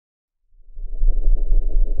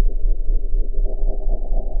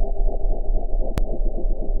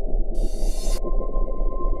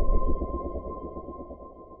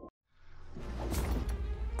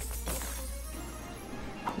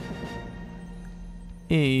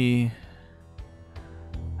I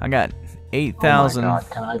got 8,000. Oh my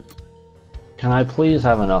God, can I please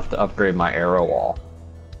have enough to upgrade my arrow wall?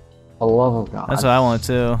 For the love of God. That's what I want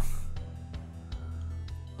too.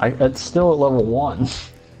 It's still at level 1.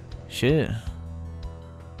 Shit.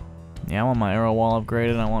 Yeah, I want my arrow wall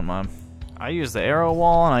upgraded. I use the arrow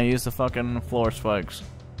wall and I use the fucking floor spikes.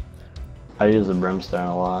 I use the brimstone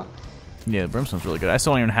a lot. Yeah, the brimstone's really good. I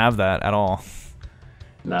still don't even have that at all.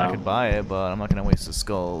 No. I could buy it, but I'm not gonna waste the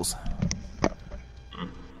skulls.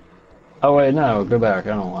 Oh wait, no, go back. I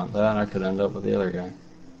don't want that. I could end up with the other guy.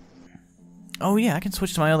 Oh yeah, I can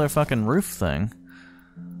switch to my other fucking roof thing.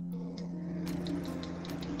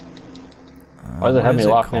 Why does it have me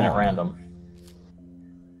locked in at random?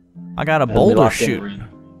 I got a boulder shoot.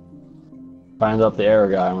 Finds up the arrow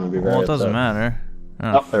guy. I'm gonna be very Well, it doesn't upset. matter.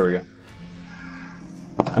 Oh, there we go.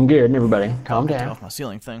 I'm good, everybody. Calm Get down. off my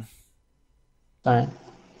ceiling thing. Alright.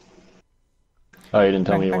 Oh, you didn't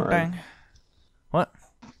tell me you weren't ready. What?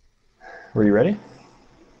 Were you ready?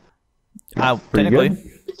 Technically. Good?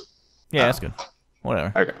 Yeah, that's good.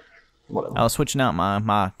 Whatever. Okay. Whatever. I was switching out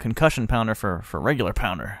my concussion pounder for regular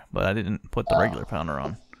pounder, but I didn't put the regular pounder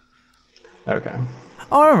on. Okay.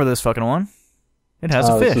 Oh, I remember this fucking one. It has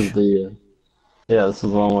a fish. This is the, this is the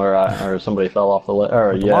one where somebody fell off the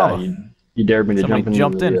or yeah, you dared me to jump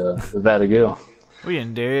into the vat of goo. We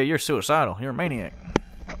didn't dare you. You're suicidal. You're a maniac.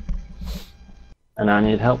 And I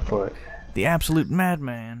need help for it. The absolute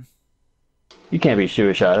madman. You can't be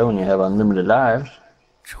suicidal when you have unlimited lives.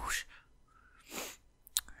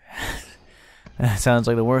 That sounds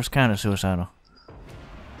like the worst kind of suicidal.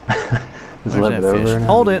 Just let it Where's that over. fish?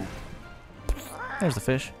 Hold it. There's the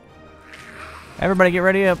fish. Everybody get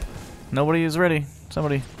ready up. Nobody is ready.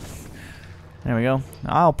 Somebody. There we go.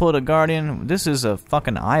 I'll put a guardian. This is a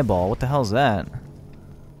fucking eyeball. What the hell is that?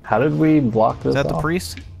 How did we block this Is that off? the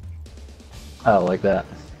priest? Oh, like that.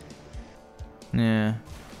 Yeah.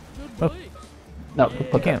 Oh, No,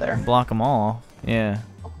 put that there. block them all. Yeah.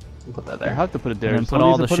 Put that I there. have to put it there. And then put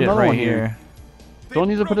all the shit right here. Don't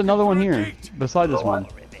need to put another one here, beside this one.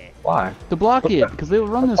 Why? To block it, because they will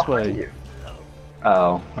run this way.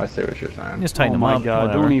 Oh, I see what you're saying. Just tighten Oh them my up. god,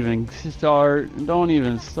 whatever. don't even start. Don't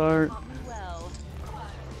even start.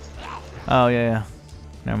 Oh, yeah.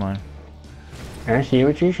 Never mind. I see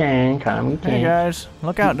what you're saying. Calm your Hey, guys.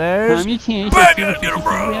 Look out, Time there's. you change. Back at you,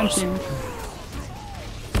 bros.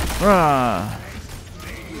 Rah.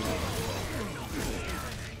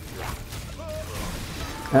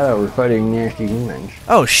 Oh, we're fighting nasty humans.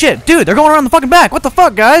 Oh, shit. Dude, they're going around the fucking back. What the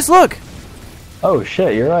fuck, guys? Look. Oh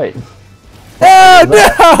shit, you're right. Oh,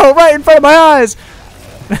 no! Right in front of my eyes.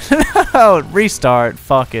 No, restart.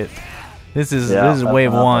 Fuck it. This is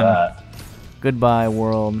wave one. That. Goodbye,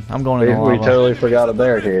 world. I'm going to the lava. We totally forgot a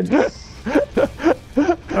barricade.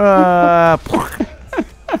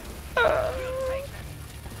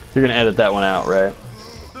 You're gonna edit that one out, right?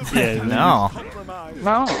 Yeah, No.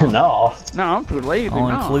 no, No. no, I'm too lazy. I'll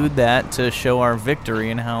no. include that to show our victory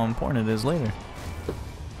and how important it is later.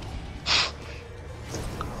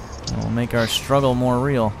 We'll make our struggle more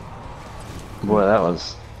real. Boy, that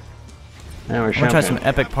was. Now we're I'm gonna try some shouting.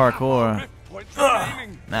 epic parkour.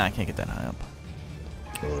 Nah, I can't get that high up.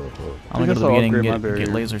 I'm gonna go to the beginning and get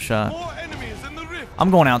laser shot.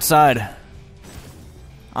 I'm going outside.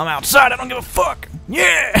 I'm outside. I don't give a fuck.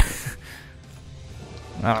 Yeah.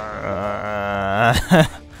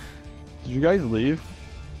 Did you guys leave?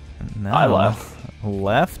 No. I left.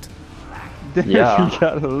 Left? Yeah. You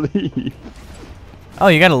gotta leave. Oh,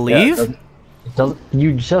 you gotta leave? Yeah,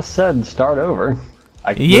 you just said start over.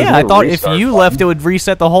 Yeah, I thought if you left, it would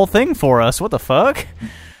reset the whole thing for us. What the fuck?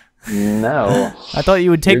 No. I thought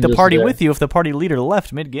you would take You're the just party there. with you if the party leader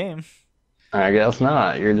left mid-game. I guess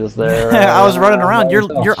not. You're just there. I was running around. by Your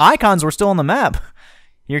yourself. icons were still on the map.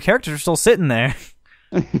 Your characters were still sitting there.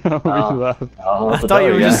 We left. I thought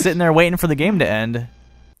you were just sitting there waiting for the game to end.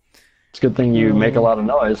 It's a good thing you make a lot of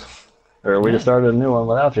noise, or we just started a new one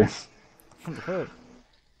without you.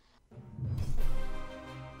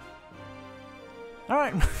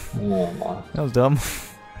 Alright. Oh, That was dumb.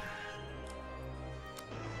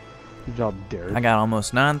 Good job, Derek. I got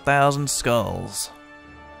almost 9,000 skulls.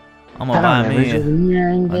 I'm gonna buy me a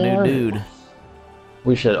new dude.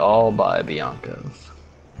 we should all buy Bianca's.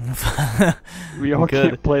 We all Good.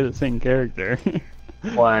 can't play the same character.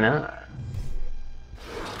 Why not?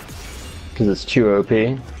 Because it's too OP.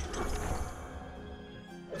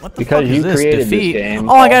 What the Because fuck you is this? created this Defeat. game,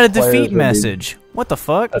 Oh, I all got a players would defeat be- message. What the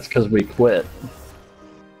fuck? That's because we quit.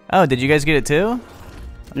 Oh, did you guys get it too?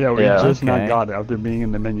 Yeah, we Yeah, just okay. not got it after being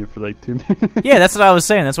in the menu for like 2 minutes. Yeah, that's what I was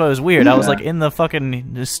saying. That's why it was weird. I was Yeah. like in the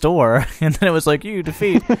fucking store, and then it was like, you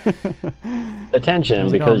defeat. Attention,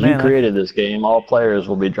 like, because oh, man, you created this game, all players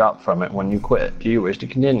will be dropped from it when you quit. Do you wish to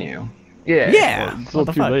continue? Yeah. Yeah. It's still What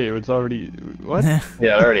the too fuck? late. It's already what? Yeah,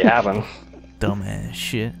 it already happened. Dumbass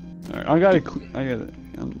shit. Alright, I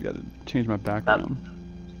gotta change my background.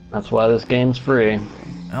 That's why this game's free. I'm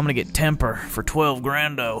gonna get temper for 12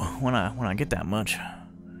 grando when I get that much,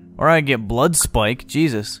 or I get blood spike.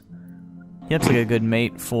 Jesus, he looks like a good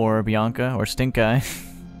mate for Bianca or Stink Eye.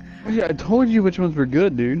 Yeah, I told you which ones were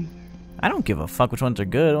good, dude. I don't give a fuck which ones are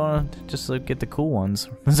good. I want to just get the cool ones.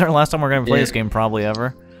 This is our last time we're gonna play this game probably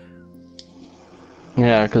ever.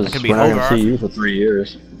 Yeah, because we're not gonna see you for 3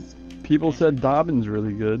 years. People said Dobbin's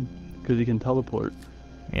really good because he can teleport.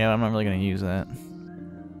 Yeah, I'm not really gonna use that.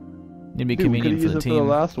 It'd be Dude, we convenient could've for the used it team. for the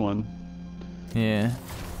last one. Yeah.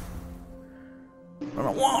 I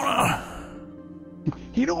don't wanna.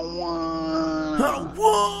 He don't want. I don't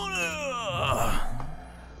wanna.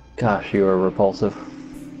 Gosh, you are repulsive.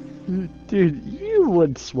 Dude, you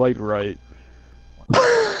would swipe right.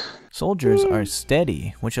 Soldiers are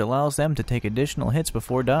steady, which allows them to take additional hits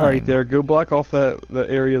before dying. Alright, there. Go block off that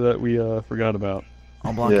area that we forgot about.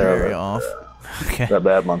 I'll block your area off. Okay. That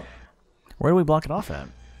bad one. Where do we block it off at?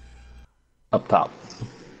 Up top.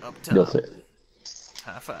 Up top. You'll see it.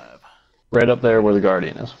 High five. Right up there where the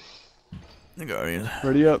Guardian is. The Guardian.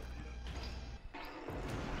 Ready up.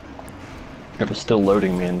 It was still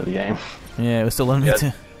loading me into the game. Yeah, it was still letting me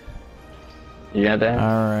to. You got that?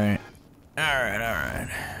 Alright. Alright.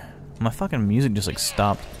 My fucking music just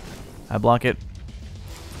stopped. I block it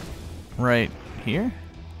right here?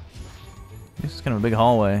 This is kind of a big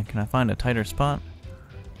hallway. Can I find a tighter spot?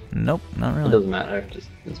 Nope, not It really. doesn't matter.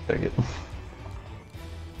 Just pick it.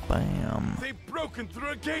 Bam. They've broken through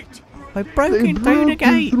a gate. I broke it through the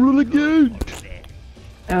gate. Through the gate.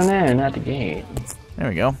 Oh no, not the gate. There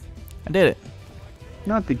we go. I did it.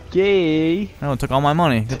 Not the gay. Oh, it took all my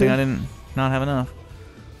money. Good thing I didn't not have enough.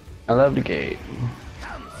 I love the gate.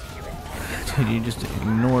 Dude, you just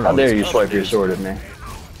ignored How all dare this. you swipe your sword at me?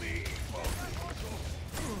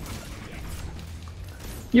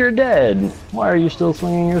 You're dead. Why are you still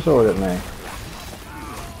swinging your sword at me?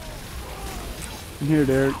 I'm here,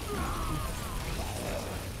 Derek.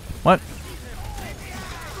 What?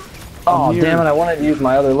 Oh, here. damn it, I wanted to use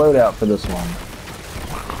my other loadout for this one.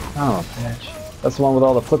 Oh, bitch. That's the one with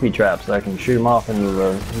all the flippy traps that I can shoot them off into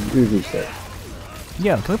the Uzi stick.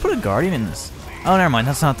 Yeah, can we put a Guardian in this? Oh, never mind.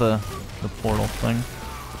 That's not the portal thing.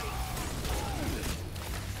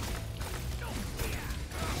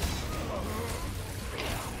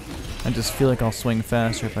 I just feel like I'll swing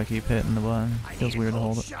faster if I keep hitting the button. Feels weird to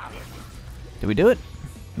hold it. Did we do it?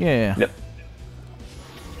 Yeah. Yep.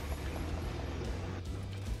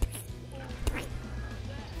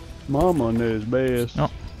 Mama knows best. Oh.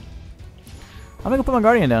 I'm gonna put my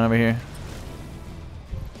Guardian down over here.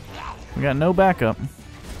 We got no backup.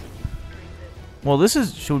 Well,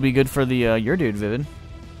 this should be good for the your dude, Vivid.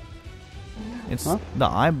 It's the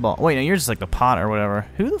eyeball. Wait, no, you're just like the pot or whatever.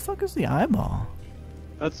 Who the fuck is the eyeball?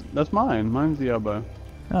 That's mine. Mine's the elbow.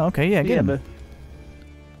 Oh, okay, yeah, get him. but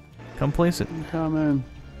Come place it. come in.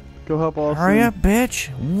 Go help Austin. Hurry up, bitch!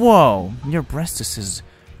 Whoa, your breastises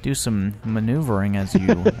do some maneuvering as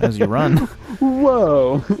you run.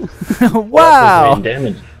 Whoa. Wow!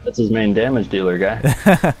 That's his main damage dealer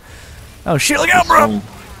guy. Oh shit! Look out, bro!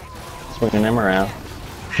 Swinging him around.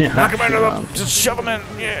 Knock him into the. Just shove him in.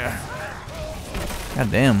 Yeah.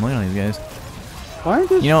 God damn! Look at these guys. Why aren't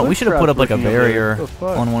those You know, we flip should have put traps up like a working over there? barrier What the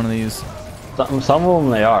fuck? on one of these. Some of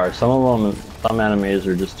them they are. Some enemies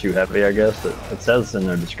are just too heavy, I guess. It says in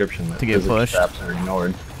their description that To get physics pushed. traps are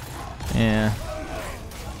ignored. Yeah.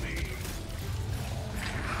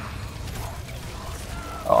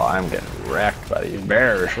 Oh, I'm getting wrecked by these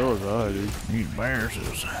bears. So was I, dude. These bears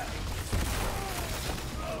is.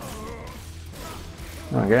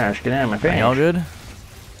 Oh gosh, get out of my face. Y'all good?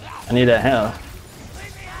 I need that hell.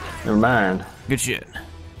 Never mind. Good shit.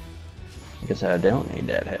 I guess I don't need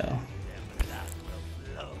that hell.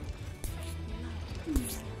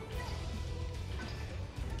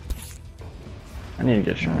 I need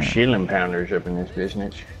to get some shielding pounders up in this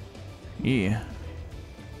business. Yeah.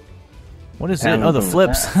 What is it? Pound Oh, the from the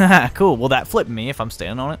flips. Cool. Will that flip me if I'm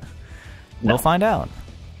standing on it? No. We'll find out.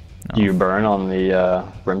 Do you burn on the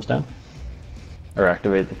brimstone? Or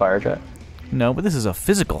activate the fire trap? No, but this is a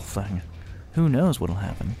physical thing. Who knows what'll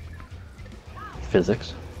happen?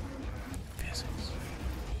 Physics. Physics.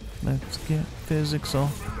 Let's get physical.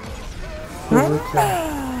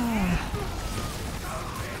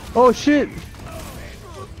 Oh shit!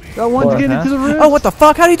 That one's getting into the rift. Oh, what the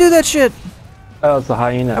fuck? How do you do that shit? Oh, it's a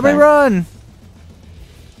hyena. Everybody run!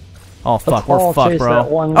 Oh fuck, we're fucked, bro.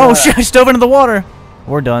 Oh shit, I dove into the water!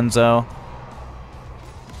 We're done, so.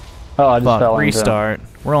 Oh, I just fell into restart.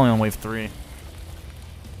 We're only on wave 3.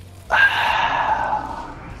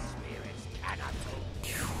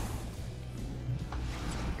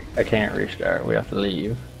 I can't restart. We have to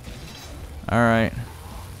leave. Alright.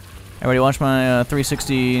 Everybody watch my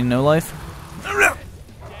 360 no life?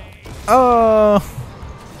 Oh!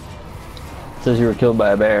 It says you were killed by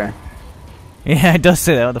a bear. Yeah, it does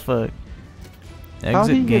say that. What the fuck? Exit How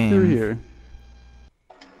did you game. get through here?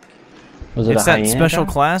 Was it it's a that hyena special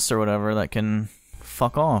guy? class or whatever that can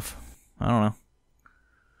fuck off. I don't know.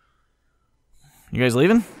 You guys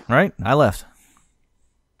leaving? Right? I left.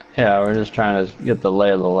 Yeah, we're just trying to get the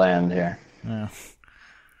lay of the land here. Yeah.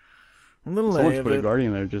 A little Someone lay should of put a it.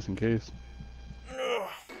 guardian there just in case.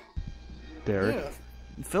 Derek. Yeah.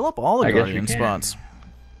 Fill up all the I guess guardian you can. spots.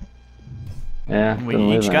 Yeah, We couldn't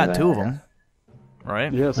each lose got anything. 2 of them.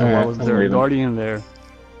 Right? Yeah, so Alright, why was I'm there a leaving. guardian there?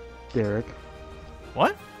 Derek.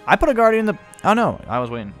 What? I put a guardian in the... Oh no, I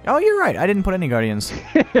was waiting. Oh, you're right. I didn't put any guardians.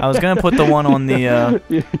 I was gonna put the one on the...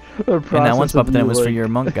 The in that one spot, but then it was for your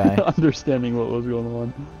monk guy. Understanding what was going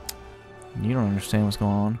on. You don't understand what's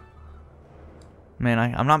going on. Man,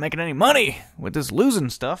 I'm not making any money with this losing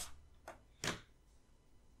stuff.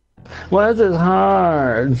 Why is it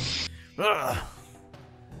hard? Ugh.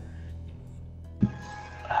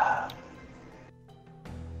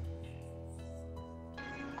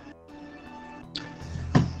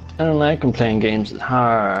 I don't like them playing games that's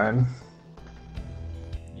hard.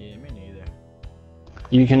 Yeah, me neither.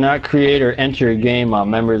 You cannot create or enter a game while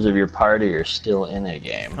members of your party are still in a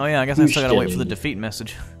game. Oh yeah, I guess I still gotta wait for the defeat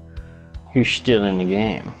message. Who's still in the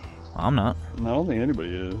game? I'm not. I don't think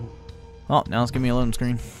anybody is. Oh, now it's giving me a loading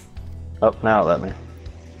screen. Oh, now let me.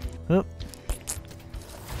 Oh.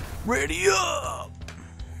 Ready up!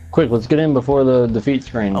 Quick, let's get in before the defeat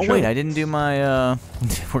screen. Oh shows. wait, I didn't do my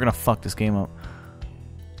we're gonna fuck this game up.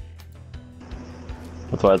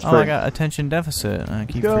 That's why it's Oh, free. I got attention deficit. I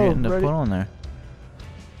keep go, forgetting to ready? put on there.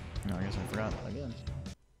 No, I guess I forgot again.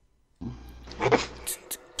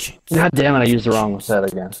 God damn it, I used the wrong set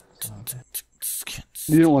again.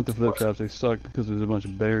 You don't want the flip shots, they suck because there's a bunch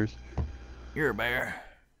of bears. You're a bear.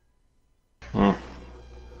 Hmm.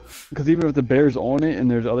 Because even if the bear's on it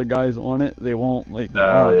and there's other guys on it, they won't, like...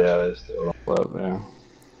 Oh, yeah, they still up there.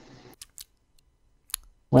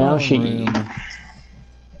 Well, she...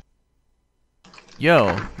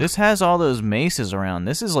 Yo, this has all those maces around.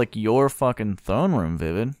 This is like your fucking throne room,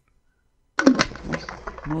 Vivid.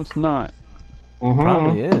 No, it's not.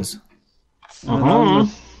 Probably is.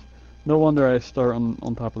 No wonder I start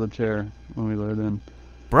on top of the chair when we load in.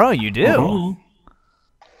 Bro, you do.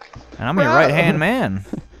 And I'm your right-hand man.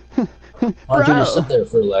 Why don't you just sit there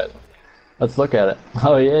for a let? Let's look at it.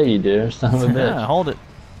 Oh yeah, you do, son of a bitch. Yeah, hold it.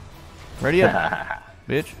 Ready up,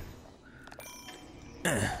 bitch.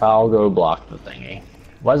 I'll go block the thingy.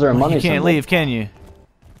 Why is there a money You can't symbol? leave, can you?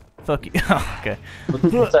 Fuck you. Oh, okay.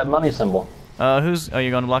 What's that money symbol? Who's... Oh, you're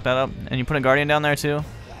going to block that up? And you put a guardian down there, too?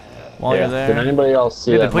 While Yeah. you're there? Did anybody else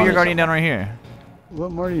see Vivid, that put your money guardian symbol? down right here.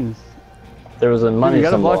 What Martians? There was a money We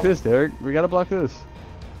gotta symbol. block this, Derek. We gotta block this.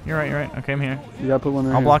 You're right, you're right. Okay, I'm here. You gotta put one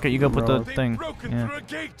there. I'll block it, you go put the They've thing. broken Yeah. through a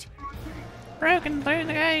gate. Broken through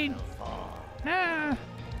the gate. Nah.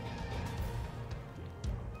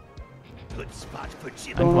 Good spot for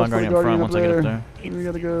Jim. I can put my guardian up front once I get up there. We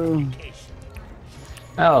gotta go.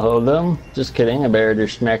 I'll hold them. Just kidding, a bear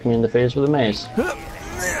just smacked me in the face with a mace.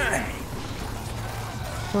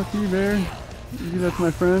 Fuck you, bear. You do that to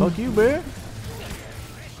my friend. Fuck you, bear.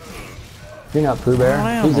 You're not Pooh Bear.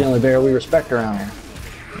 I am. He's the only bear we respect around here.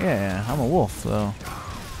 Yeah, I'm a wolf, though.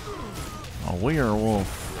 A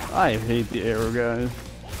werewolf. I hate the arrow guys.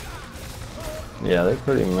 Yeah, they're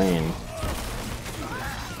pretty mean.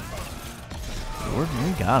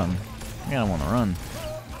 We got him. We got him on the run.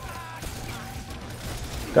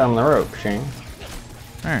 Got him the rope, Shane.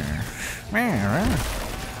 Our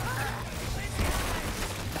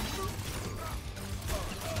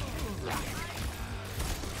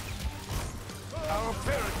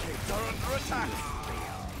barricades are under attack.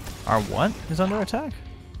 Our what is under attack?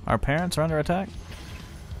 Our parents are under attack?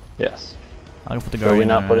 Yes. I'll go put the So guardian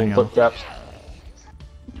we're not there, putting hang on. foot traps?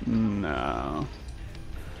 No.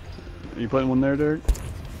 Are you putting one there, Derek?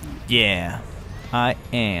 Yeah, I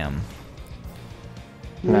am.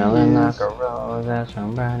 Smelling like a rose that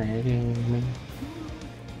somebody gave me.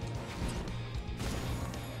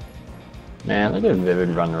 Man, look at Vivid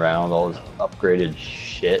running around with all this upgraded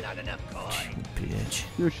shit. Bitch.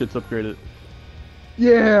 Your shit's upgraded.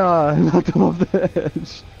 Yeah! Knocked him off the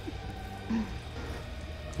edge.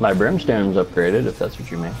 My brimstone's upgraded, if that's what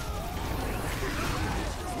you mean.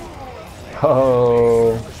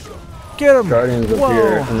 Oh. Get him! Guardians up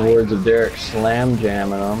here, in the words of Derek, slam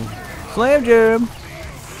jamming them. Slam jam!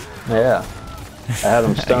 Yeah. I had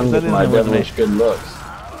him stunned with my devilish good looks.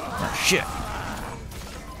 Oh, shit.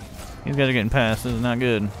 These guys are getting past. This is not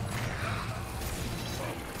good.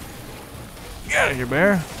 Get out of here,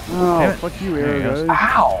 bear. Oh, fuck you, arrow guys.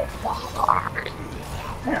 Ow! Fuck.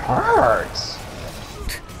 It hurts.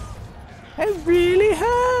 It really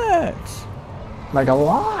hurts. Like a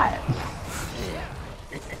lot.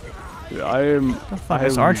 Dude, I am. The fuck,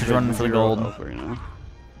 this archer's running for the gold. Right now.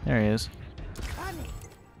 There he is.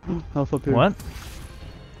 Health up here. What?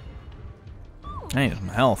 I need some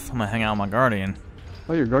health. I'm gonna hang out with my guardian.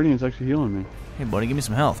 Oh, your guardian's actually healing me. Hey, buddy, give me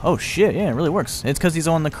some health. Oh, shit, yeah, it really works. It's because he's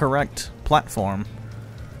on the correct platform.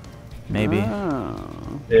 Maybe.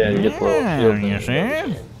 Oh. Yeah, you get the little You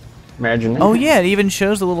see? Imagine. Oh, yeah, it even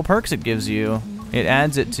shows the little perks it gives you. It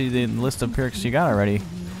adds it to the list of perks you got already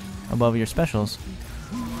above your specials.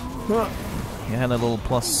 You had that little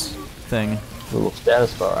plus thing. A little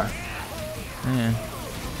status bar. Yeah.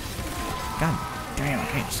 God damn, I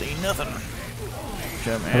can't see nothing.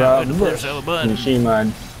 Shove me Can out with the push of a button. you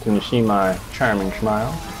see my charming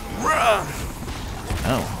smile?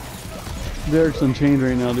 Oh. Derek's unchained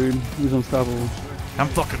right now, dude. He's unstoppable. I'm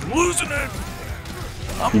fucking losing it.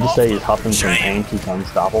 You just say he's hopping from tank, he's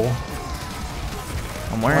unstoppable.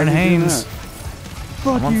 I'm wearing Hanes.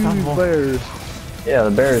 Fuck I'm you, unstoppable. bears. Yeah,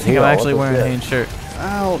 the bear's I think heal. I'm actually wearing a Hanes shirt.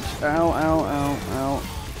 Ouch. Ow, ow, ow,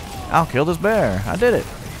 ow. I'll kill this bear. I did it.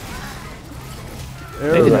 They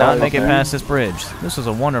Arrow did not guys, make it man. past this bridge. This was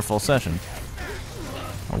a wonderful session.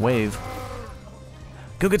 A wave.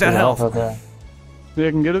 Go get that health. Okay. See,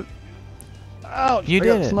 I can get it. Ouch. You I did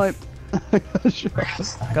got it. sniped. I got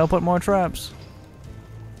shot. Go put more traps.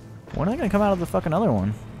 When are they gonna come out of the fucking other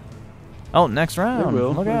one? Oh, next They round.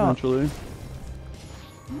 will, Look out. eventually.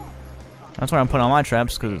 That's why I'm putting on my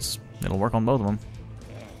traps, because it'll work on both of them.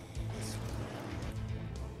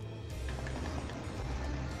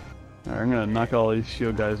 Alright, I'm gonna knock all these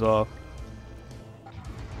shield guys off.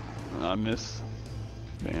 I miss.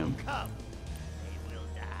 Bam.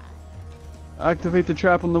 Activate the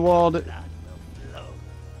trap on the wall. Got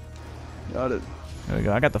it. There we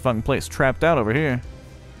go. I got the fucking place trapped out over here.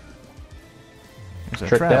 There's a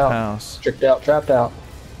Tricked trap out. house. Tricked out, trapped out.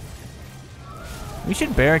 We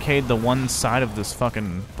should barricade the one side of this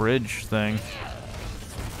fucking bridge thing.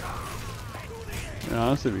 Yeah,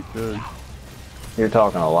 honestly, we could. You're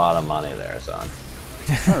talking a lot of money there, son.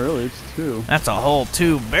 Not really, it's two. That's a whole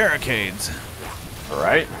 2 barricades.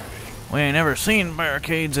 Right? We ain't ever seen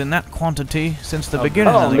barricades in that quantity since the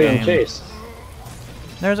beginning of I'm the being game. chased.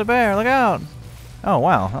 There's a bear, look out! Oh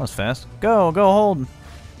wow, that was fast. Go hold.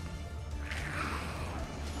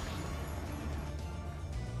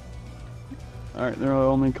 Alright, they're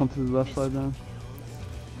only come to the left side now.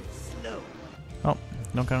 Oh,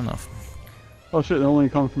 don't got enough. Oh shit, they're only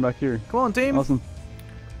coming from back here. Come on, team. Awesome.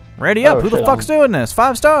 Ready up. Oh, Who the shit, fuck's doing this?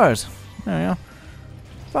 5 stars. There you go.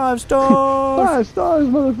 5 stars. 5 stars,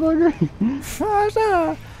 motherfucker! 5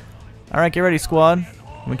 stars. Alright, get ready, squad.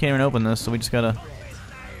 We can't even open this, so we just gotta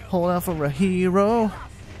hold out for a hero.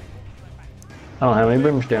 I don't have any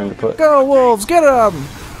brimstone to put. Go, wolves, get them!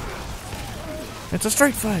 It's a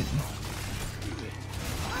straight fight.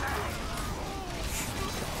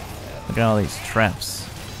 Look at all these traps.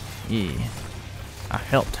 Yeah. I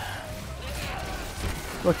helped.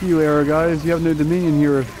 Fuck you, arrow guys. You have no dominion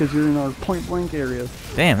here because you're in our point blank area.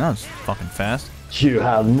 Damn, that was fucking fast. You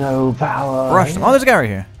have no power. Rushed him. Oh, there's a guy right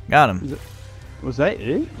here. Got him. Was that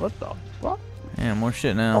it? What the fuck? Yeah, more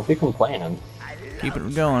shit now. Don't be complaining. Keep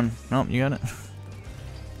it going. Nope, you got it.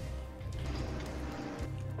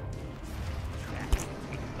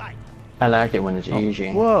 I like it when it's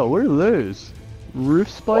easy. Whoa, what are those? Roof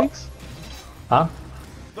spikes? Huh?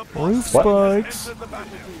 Roof spikes.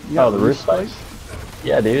 You got Oh, the roof spikes.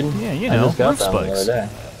 Yeah, dude. Yeah, you I know, just got roof them the spikes. other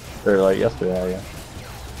day. Or like yesterday, I guess.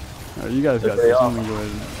 Alright, you guys They're got pretty this. I'm awesome. gonna go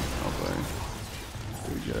ahead and... Oh, sorry.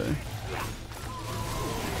 There we go.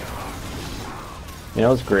 You know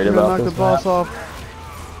what's great We're gonna about knock this the boss map?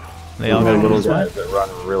 off. They all These are go little this way. guys that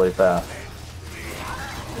run really fast.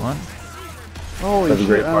 What? Holy That's the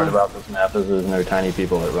shit. great part about this map is there's no tiny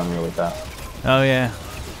people that run really fast. Oh yeah.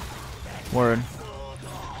 Word.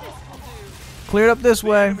 Cleared up this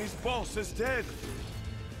way. Enemy's boss is dead.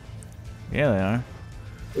 Yeah, they are.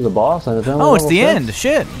 There's a boss and it's only Oh, it's level the 6. end.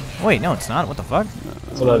 Shit. Wait, no, it's not. What the fuck?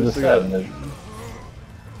 That's what I just said.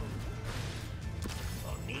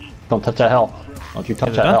 Don't touch that health. Don't you touch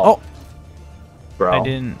Is it that done? health. bro. I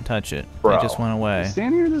didn't touch it. Bro. It just went away.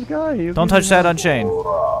 Stand here, this guy. Don't touch that Unchained.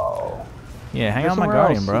 Bro. Yeah, hang out with my somewhere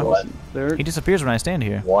guardian, else. bro. What? There, He disappears when I stand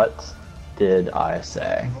here. What did I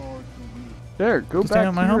say? there. Go Just back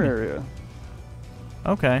hang to out your my homie. area.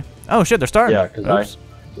 Okay. Oh shit, they're starting. Yeah, because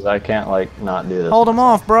Oops. I can't like not do this. Hold them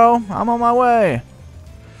off, bro. I'm on my way.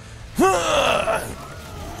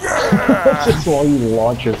 Just while you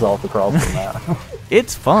launch yourself across the map.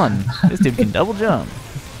 It's fun. This dude can double jump.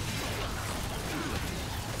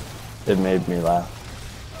 It made me laugh.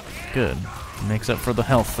 Good. Makes up for the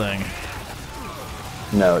health thing.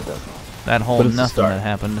 No, it doesn't. That whole But it's a nothing start. that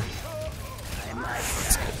happened.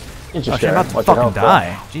 It's Oh just shit, I'm about to Watch your fucking health, bro.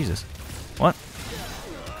 die. Jesus. What?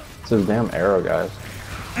 It's those damn arrow guys.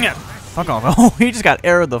 Yeah. Fuck off. Oh, he just got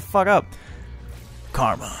arrowed the fuck up.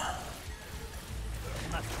 Karma.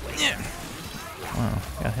 Yeah. Wow.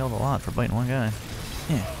 Got healed a lot for biting one guy.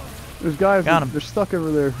 Yeah. There's guys. Got 'em. They're stuck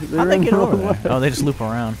over there. How'd they in get the over way. there? Oh, they just loop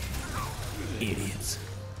around. Idiots.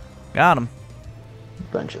 Got him.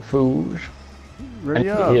 Bunch of fools. Ready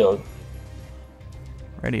And up. healed.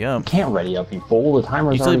 Ready up. Can't ready up, you fool. The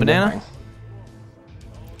timer's You still eat already banana? going.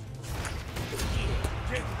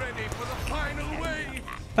 Get ready for the final wave.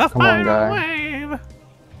 The Come on, guy. wave.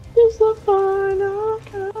 It's the final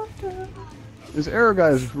countdown. There's arrow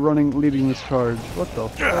guys leading this charge. What the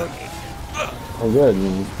fuck? Oh, good.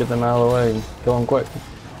 Get them out of the way. Kill them quick.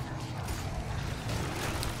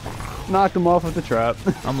 Knocked him off with the trap.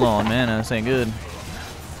 I'm low on mana. This ain't good.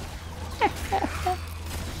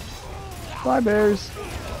 Bye, bears.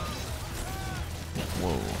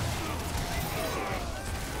 Whoa.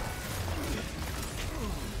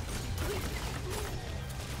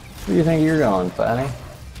 Where do you think you're going, fatty?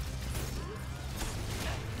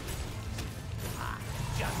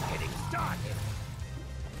 Just getting started.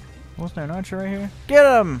 Wasn't there an archer right here? Get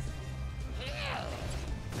him!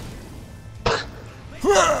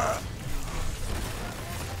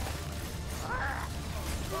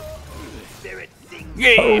 Spirit sings.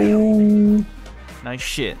 Yeah! Nice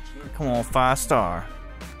shit. Come on, 5-star.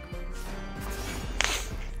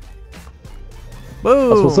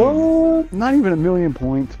 That's what's Boom! up. Not even 1,000,000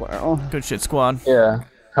 points. Wow. Good shit, squad. Yeah.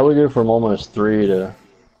 How we do from almost 3 to,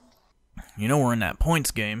 You know we're in that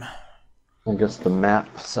points game. I guess, the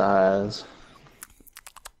map size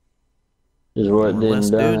is what We're less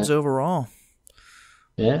didn't done dudes it. overall.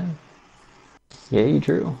 Yeah. Yeah,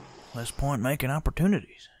 true. Less point making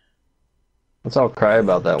opportunities. Let's all cry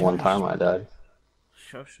about that one time I died.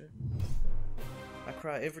 Sure shit. I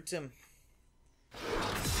cry every time.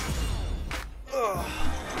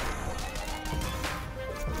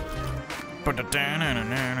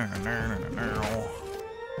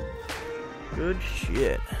 Good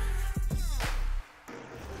shit.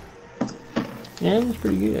 Yeah, it was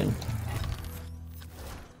pretty good.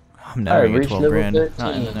 I'm never gonna get reached 12 level grand. Not in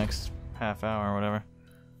 13. the next half hour or whatever.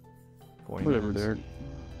 40 Whatever, minutes. Derek.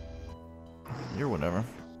 You're whatever.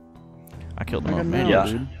 I killed I them got up, an man. hour, Yeah.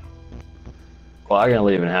 dude. Well, I'm gonna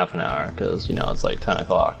leave in half an hour because you know it's like 10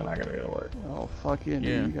 o'clock and I gotta go to work. Oh, fuck yeah, dude.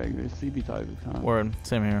 Yeah. You gotta go to CB time at the time. Word.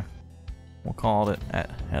 Same here. We'll call it at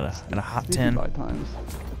a hot 10. CB times.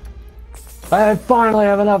 I finally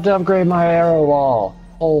have enough to upgrade my arrow wall.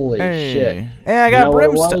 Holy Hey. shit! Hey, I You got know what it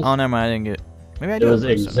brimstone. was? Oh, never mind. I didn't get. Maybe I It do. was have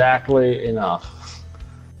brimstone. exactly enough.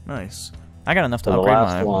 Nice. I got enough to For the upgrade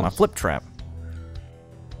last one. my flip trap.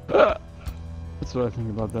 That's what I think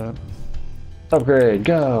about that. Upgrade,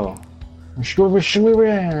 go!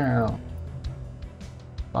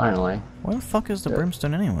 Finally. Where the fuck is the Yeah.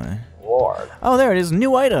 brimstone anyway? Lord. Oh, there it is.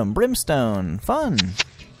 New item. Brimstone. Fun.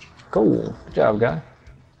 Cool. Good job, guy.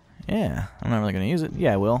 Yeah. I'm not really going to use it.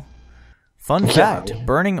 Yeah, I will. Fun Yeah. fact.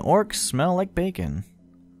 Burning orcs smell like bacon.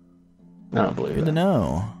 I don't believe Good to it.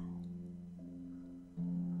 know.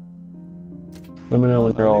 Let me know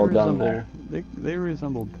when they're all They done resemble- there. They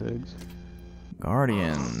resemble pigs.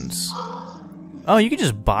 Guardians. Oh, you could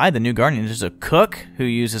just buy the new Guardian. There's a cook who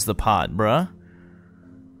uses the pot, bruh.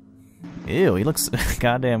 Ew, he looks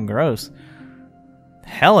goddamn gross.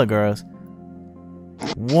 Hella gross.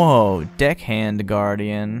 Whoa, deckhand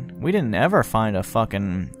Guardian. We didn't ever find a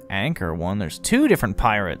fucking anchor one. There's 2 different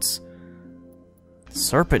pirates.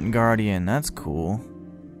 Serpent Guardian, that's cool.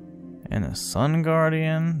 And a Sun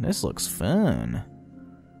Guardian. This looks fun.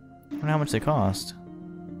 I wonder how much they cost.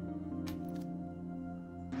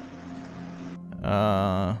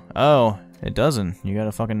 Oh, it doesn't. You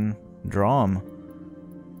gotta fucking draw them.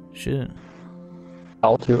 Shit.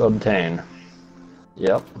 How to obtain.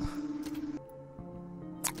 Yep.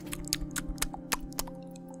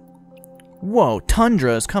 Whoa,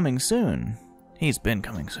 Tundra is coming soon. He's been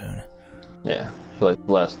coming soon. Yeah. For like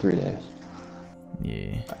the last 3 days.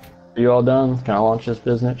 Yeah. Are you all done? Can I launch this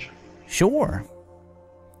business? Sure.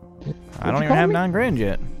 I don't even have 9 grand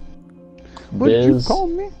yet. What'd you call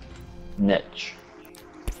me? Niche.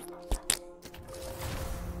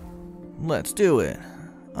 Let's do it.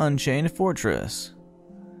 Unchained fortress.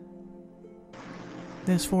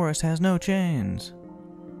 This forest has no chains.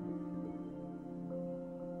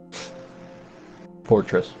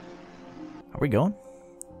 Fortress. Are we going?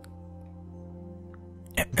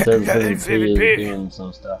 There's doing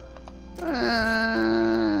some stuff.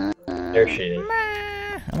 There she is.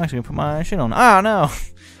 I'm actually gonna put my shit on. Oh no!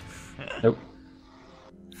 Nope.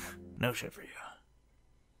 No shit for you.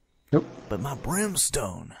 Nope. But my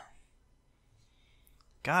brimstone.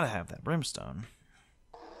 Gotta have that brimstone.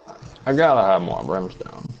 I gotta have more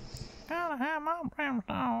brimstone. Gotta have my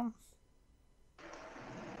brimstone.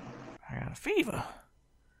 I got a fever.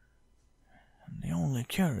 And the only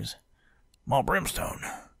cure is more brimstone.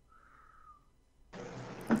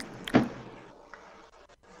 Look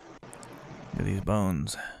at these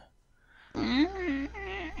bones.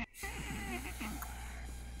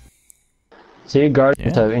 See,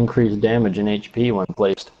 guardians have increased damage and HP when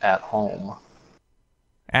placed at home.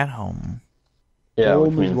 At home. Yeah, home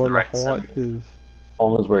which means is where the right heart symbol. is.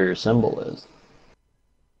 Home is where your symbol is.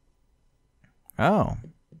 Oh.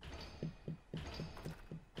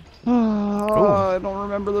 Cool. I don't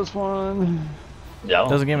remember this one. Yeah.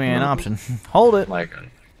 Doesn't give me an option. Hold it. Like,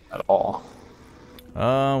 at all.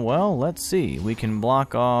 Well, let's see. We can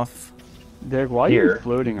block off. Derek, why are Here. you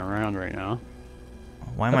floating around right now?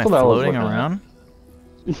 Why am I That's what I was floating looking at. around?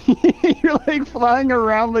 You're like flying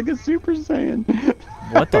around like a Super Saiyan.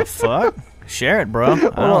 What the fuck? Share it, bro.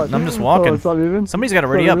 I'm just Oh, walking. stop moving. Somebody's got to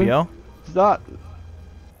ready up, yo. Stop.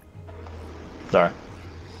 Sorry.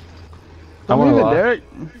 Stop wanna moving, lie. Derek.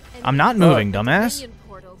 I'm not moving, dumbass.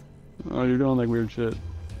 Oh, you're doing like weird shit.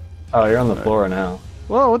 Oh, you're on the floor now.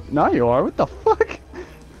 Whoa, now you are. What the fuck?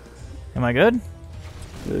 Am I good?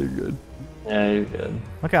 Yeah, you're good. Yeah, you're good.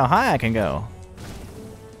 Look how high I can go.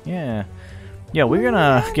 Yeah. Yeah, we're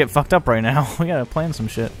gonna get fucked up right now. We gotta plan some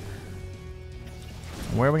shit.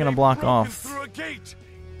 Where are we gonna block off? Through a gate.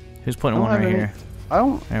 Who's putting I one don't right have here? I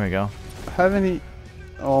don't There we go. have any.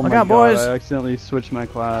 Oh Look my out, god! boys. I accidentally switched my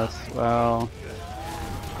class. Wow.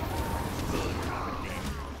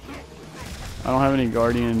 I don't have any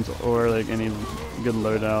guardians or like any good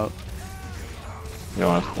loadout. You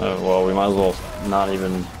want? Well, we might as well not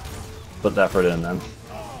even put the effort in then.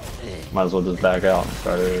 Might as well just back out and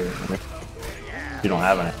start over. If you don't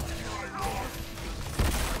have any.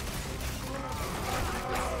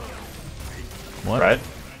 What? Right?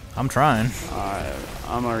 I'm trying.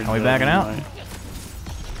 I'm already. Are we dead backing out? anyway.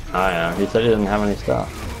 I know. He said he didn't have any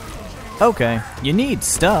stuff. Okay. You need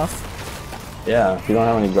stuff. Yeah, if you don't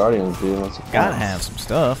have any guardians, dude, what's the point? Gotta have some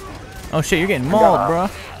stuff. Oh shit, you're getting mauled, bro.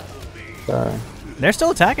 Sorry. They're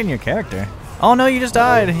still attacking your character. Oh no, you just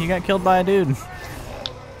died. You got killed by a dude.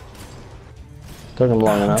 Took him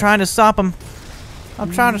long I'm enough. trying to stop him.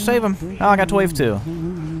 I'm trying to save him. Oh, I got to wave 2.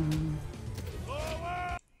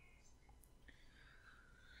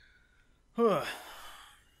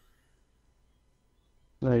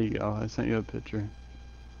 There you go. I sent you a picture.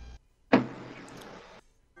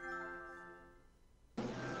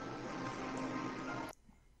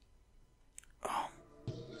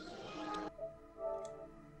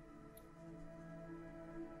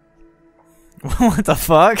 What the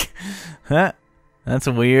fuck? Huh? That's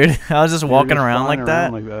weird. I was just You're walking just around flying like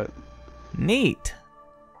that. like that. Neat.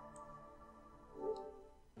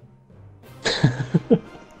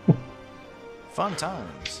 Fun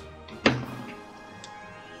times.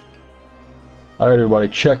 Alright, everybody,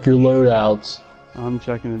 check your loadouts. I'm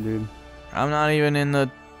checking it, dude. I'm not even in the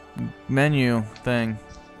menu thing.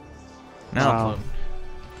 No. Wow.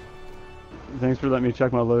 Thanks for letting me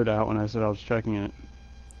check my loadout when I said I was checking it.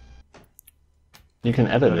 You can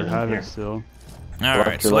edit Better it have in it here. still.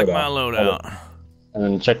 Alright, your select my loadout. loadout. And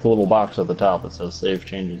then check the little box at the top that says save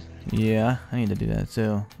changes. Yeah, I need to do that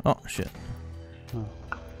too. Oh, shit.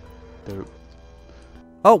 Dope.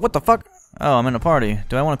 Oh, what the fuck? Oh, I'm in a party.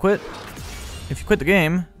 Do I want to quit? If you quit the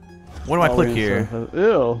game, what do I click wait, here? so-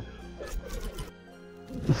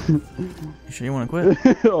 Ew. You sure you want to quit?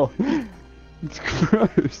 Ew. It's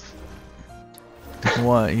gross.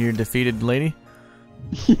 What, you're a defeated lady?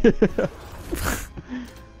 Yeah.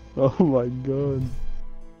 Oh my god.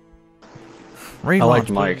 Relaunch, I like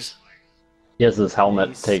please. Mike's. He has his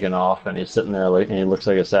helmet taken off and he's sitting there like, and he looks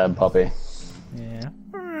like a sad puppy. Yeah.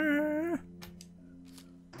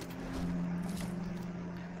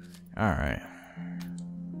 Alright.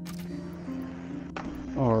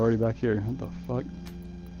 Oh, we're already back here. What the fuck?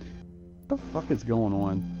 What the fuck is going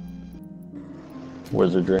on?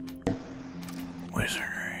 Wizardry. Wizardry.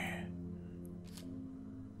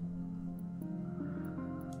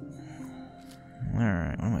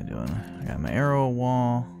 Alright, what am I doing? I got my arrow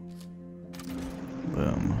wall.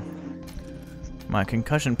 Boom. My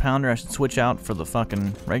concussion pounder, I should switch out for the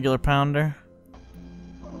fucking regular pounder.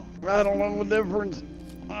 I don't know the difference.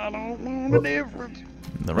 I don't know the difference.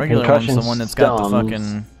 The regular one's the one that's got the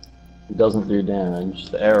fucking... It doesn't do damage.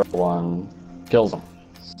 The arrow one kills them.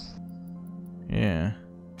 Yeah.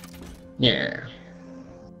 Yeah.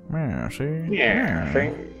 Yeah, see? Yeah. See?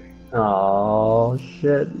 Oh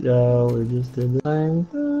shit, yo, we just did the same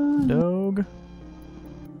thing. Dog.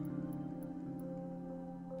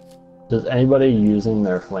 Does anybody using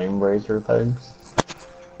their flame bracer things?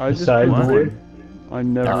 I just Besides put wood? one. I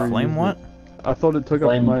never Flame used what? it. I thought it took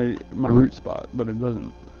Flame. up my root spot, but it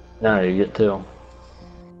doesn't. No, you get two.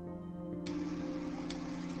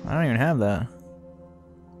 I don't even have that.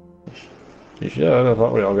 You should. I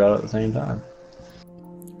thought we all got it at the same time.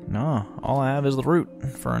 No, all I have is the root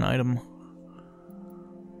for an item.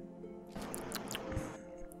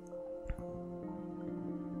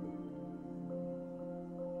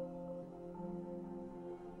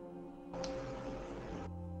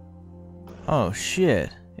 Oh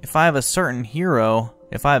shit. If I have a certain hero,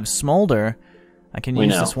 if I have Smolder, I can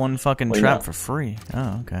use this one fucking trap for free.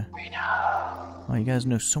 Oh, okay. We know. Oh, you guys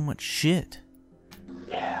know so much shit.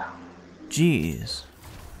 Yeah. Jeez.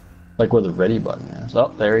 Like where the ready button is.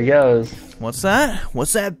 Oh, there he goes. What's that?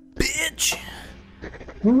 What's that, bitch?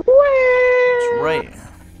 That's right.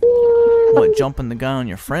 What, jumping the gun on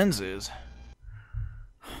your friends is?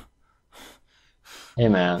 Hey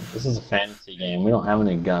man, this is a fantasy game. We don't have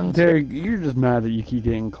any guns. Derek, you're just mad that you keep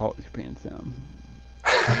getting caught with your pants down.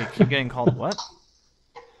 You keep getting called what?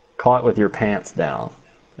 Caught with your pants down.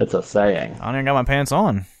 It's a saying. I don't even got my pants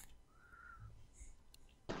on.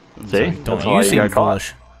 See? Don't That's you why seem got caught.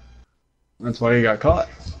 foolish. That's why you got caught.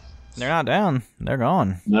 They're not down. They're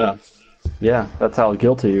gone. No. Yeah, that's how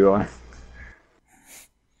guilty you are.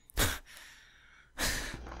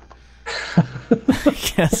 I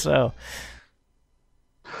guess so.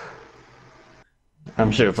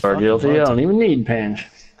 I'm so far guilty, I don't even need pants.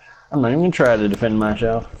 I'm not even gonna try to defend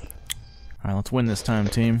myself. Alright, let's win this time,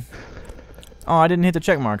 team. Oh, I didn't hit the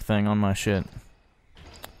checkmark thing on my shit.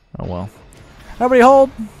 Oh well. Everybody hold!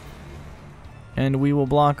 And we will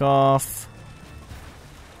block off...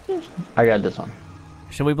 I got this one.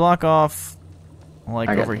 Should we block off, like,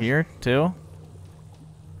 over here, too?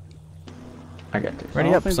 I got this.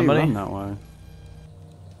 Ready up, somebody. That way.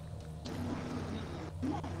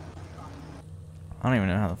 I don't even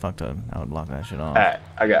know how the fuck I would block that shit off. Alright,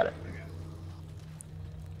 I got it.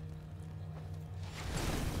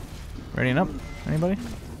 Ready up? Anybody?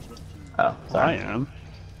 Oh, sorry. I am.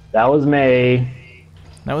 That was me.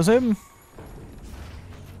 That was him?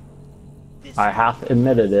 I half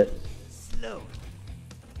admitted it. Slow.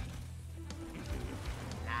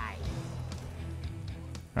 Nice.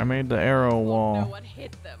 I made the arrow No wall. one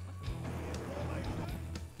hit them.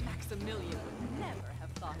 Maximilian would never have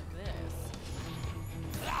thought of this.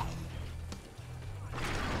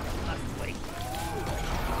 Must wait.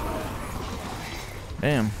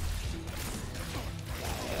 Damn.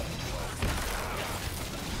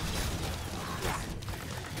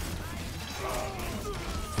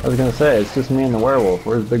 I was gonna say, it's just me and the werewolf.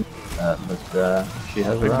 Where's Big but she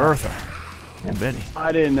has Big her Bertha. And Betty.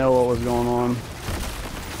 I didn't know what was going on.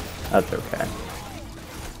 That's okay.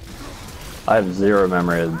 I have zero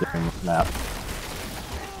memory of doing this map.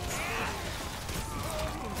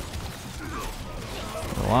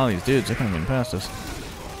 A lot of these dudes, they couldn't get past us.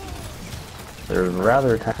 They're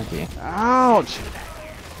rather tanky. Ouch!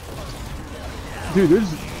 Dude,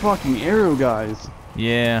 there's fucking arrow guys.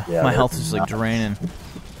 Yeah, Yeah, my they're health is like nuts. draining.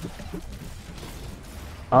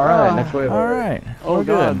 Alright, next wave. Alright, Oh we're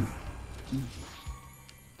god. good.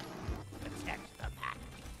 Protect the pack.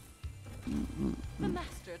 The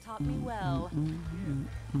master taught me well.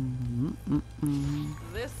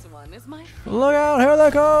 This one is my favorite. Look out, here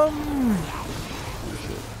they come!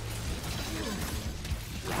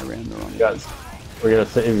 I ran the wrong way. Guys, we gotta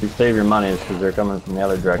save your monies because they're coming from the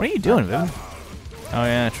other direction. What are you doing, Viv? Oh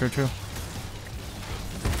yeah, true.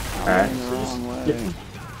 Alright, The so wrong way.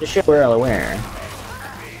 just show where.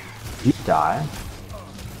 You die.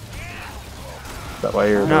 That way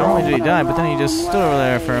you're Not the only wrong did he die, but then he just stood over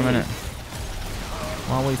there for a minute.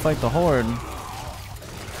 While we fight the horde.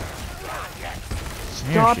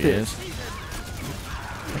 Stop Here she it. is.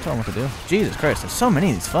 I told him what to do. Jesus Christ, there's so many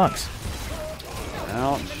of these fucks.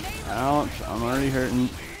 Ouch. Ouch. I'm already hurting.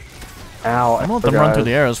 Ow, I'm gonna let them run through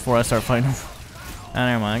the arrows before I start fighting them. Ah,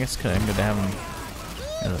 never mind. I guess it's good to have them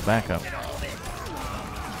as a backup.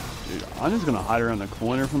 Dude, I'm just gonna hide around the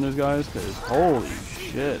corner from those guys, because holy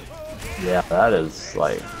shit. Yeah, that is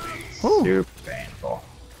like Ooh. super painful.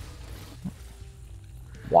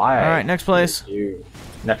 Why? Alright, next place.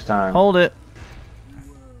 Next time. Hold it.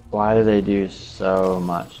 Why do they do so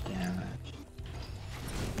much damage?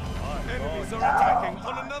 Our enemies are attacking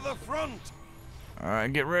on another front.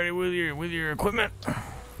 Alright, get ready with your equipment.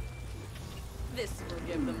 This will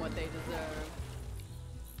give them what they deserve.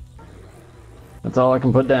 That's all I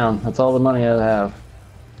can put down. That's all the money I have.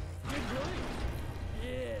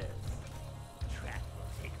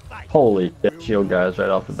 Holy shit, shield guys right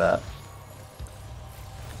off the bat.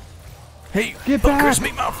 Hey, Get back! fuckers,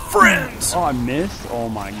 meet my friends! Oh, I missed? Oh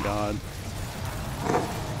my god.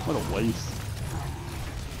 What a waste.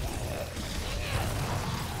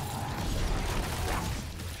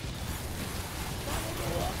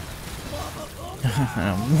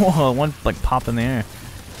 Whoa, one like popped in the air.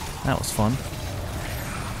 That was fun.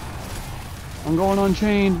 I'm going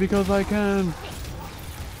Unchained because I can.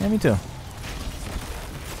 Yeah, me too.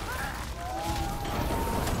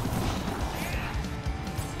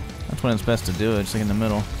 That's when it's best to do it, just like in the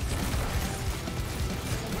middle.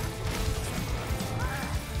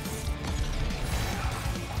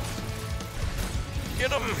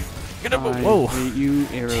 Get him! Get him! I Whoa! hate you,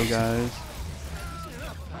 arrow guys.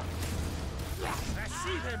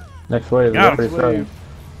 Next wave. Got him. Pretty starting.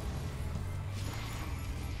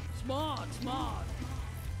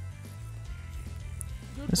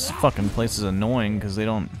 This fucking place is annoying because they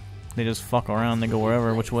just fuck around, they go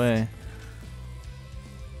wherever, which way.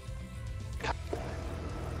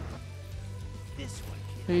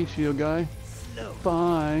 Hey, shield guy.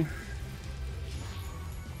 Bye.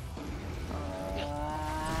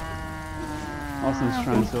 Austin's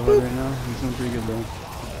trying so hard right now. He's doing pretty good though.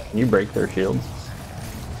 Can you break their shields?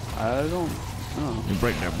 I don't know. You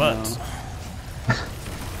break their butts.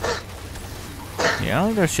 Yeah, I don't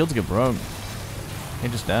think their shields get broke. They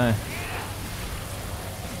just die.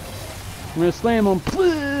 I'm gonna slam him.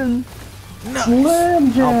 Plin! No.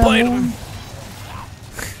 Slam jam. I'll bite him.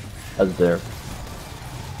 That's there.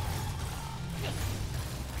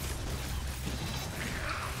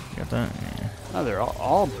 Got that? Yeah. Oh, they're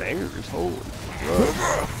all bears. Holy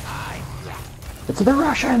fuck. It's the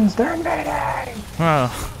Russians. They're invading. Oh.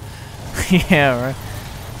 Yeah, right.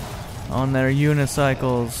 On their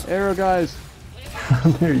unicycles. Arrow guys.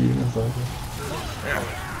 They're unicycles.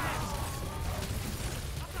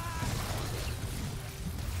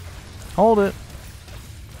 Hold it.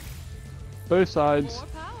 Both sides. More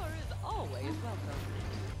power is always welcome.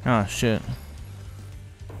 Oh shit.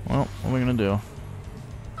 Well, what are we gonna do?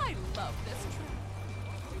 I love this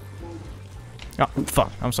trip. Oh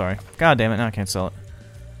fuck! I'm sorry. God damn it! Now I can't sell it.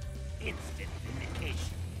 Instant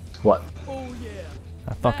vindication. What?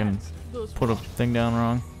 I fucking put a thing down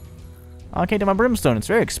wrong. Oh, I can't do my brimstone. It's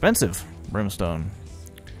very expensive. Brimstone.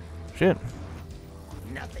 Shit.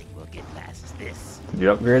 Nothing will get past this. Did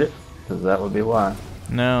you upgrade it? Because that would be why.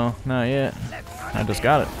 No, not yet. I just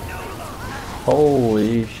got it.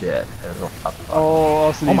 Holy shit. There's a lot of Oh,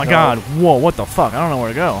 Austin. Oh my god! Whoa! What the fuck? I don't know where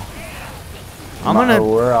to go. I'm gonna.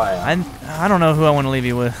 where I am. I don't know who I want to leave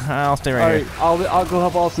you with. I'll stay right Alright, here. I'll go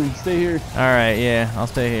help Austin. Stay here. All right, yeah, I'll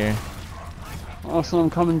stay here. Austin, I'm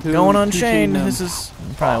coming to. Going to Unchained. chain them. This is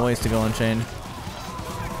probably a waste to go Unchained.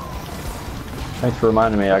 Thanks for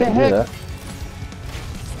reminding me I can do that.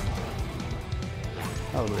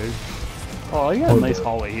 Oh, weird. Oh, you got a nice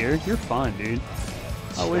hallway here. You're fine, dude.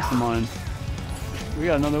 I'll waste them on. We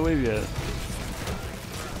got another wave yet.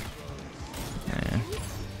 Yeah.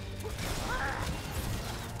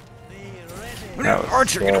 No,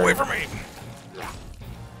 Archer, get away from me!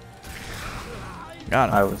 Got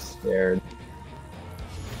him. I was scared.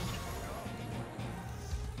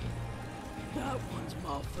 That one's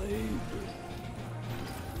my favorite.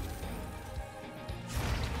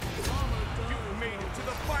 You made it to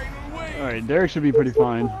the final wave. Alright, Derek should be pretty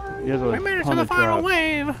fine. He has a We made it to ton the of final traps.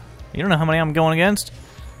 wave. You don't know how many I'm going against.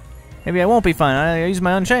 Maybe I won't be fine. I use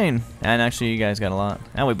my Unchained. And actually, you guys got a lot.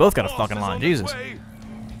 And we both got a fucking lot. Jesus.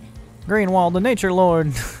 Greenwald, the Nature Lord.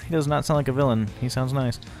 He does not sound like a villain. He sounds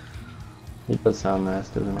nice. He does sound nice,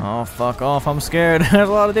 doesn't he? Oh, fuck off. I'm scared. There's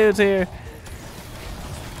a lot of dudes here.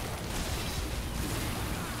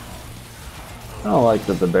 I don't like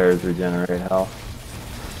that the bears regenerate health.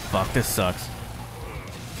 Fuck, this sucks.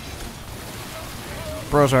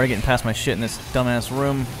 Bro's already getting past my shit in this dumbass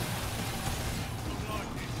room.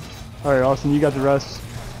 Alright, Austin, you got the rest.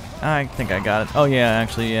 I think I got it. Oh, yeah,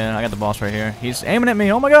 actually, yeah. I got the boss right here. He's aiming at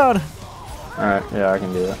me. Oh, my God. Alright, yeah, I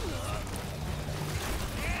can do that.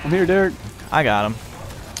 I'm here, Derek. I got him.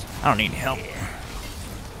 I don't need help.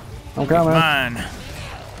 I'm coming. Mine.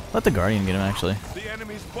 Let the Guardian get him, actually. The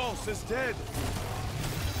enemy's boss is dead.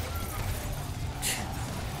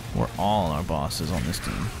 We're all our bosses on this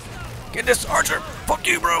team. Get this archer! Fuck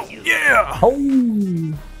you, bro! Yeah! Oh!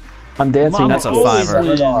 I'm dancing. That's a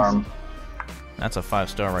 5-er. Arm. That's a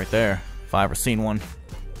 5-star right there. 5 or scene 1.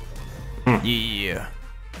 Yeah.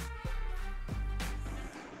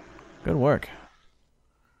 Good work.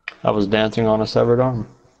 I was dancing on a severed arm.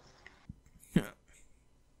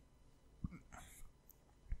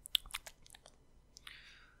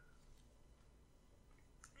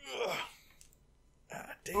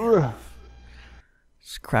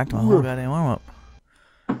 Just cracked my whole goddamn arm up.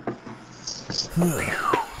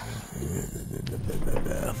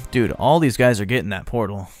 Dude, all these guys are getting that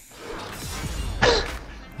portal.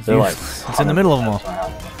 They're like, it's in the middle of them all.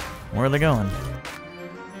 Where are they going?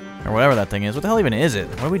 Or whatever that thing is. What the hell even is it?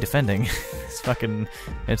 What are we defending? It's fucking...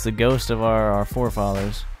 It's the ghost of our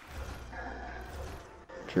forefathers.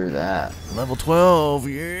 True that. Level 12,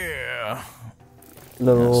 yeah!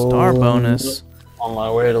 Level... Star bonus. On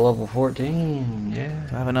my way to level 14, yeah.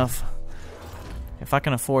 Do I have enough? If I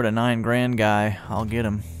can afford a 9 grand guy, I'll get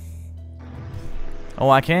him. Oh,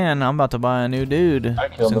 I can. I'm about to buy a new dude. I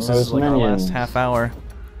killed Since the this is like our minions. last half hour.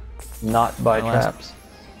 Not by traps.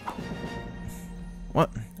 What?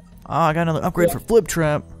 Oh, I got another upgrade for flip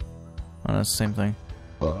trap. Oh, that's the same thing.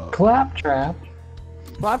 Claptrap.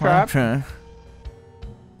 Claptrap.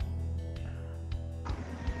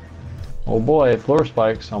 Oh boy, floor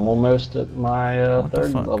spikes. I'm almost at my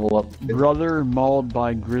 3rd level up. Brother mauled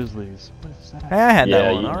by grizzlies. What is that? Hey, I had that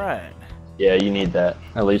Yeah, one. you- Alright. Yeah, you need that.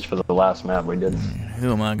 At least for the last map we did.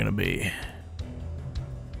 Who am I gonna be?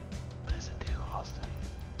 What does it do, Austin?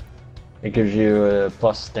 It gives you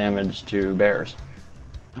plus damage to bears.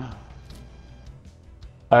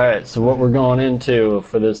 Alright, so what we're going into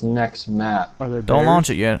for this next map. Are there Don't bears? launch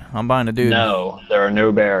it yet. I'm buying a dude. No, there are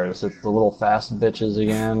no bears. It's the little fast bitches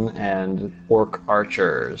again and orc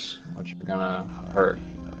archers, which are gonna hurt.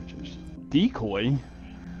 Decoy?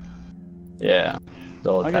 Yeah.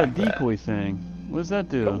 They'll I got a attack that. decoy thing. What does that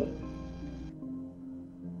do?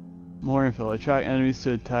 More info. Attract enemies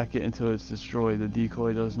to attack it until it's destroyed. The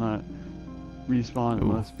decoy does not respawn. It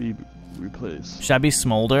must be replaced. Should I be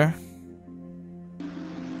Smolder?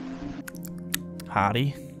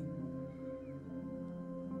 Hottie.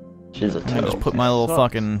 She's a I can total. just put my little Sucks.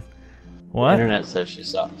 fucking... What? Internet says she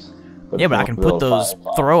sucks. Yeah, but I can put those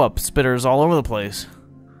throw-up spitters all over the place.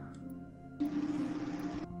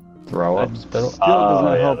 throw up Still spittle.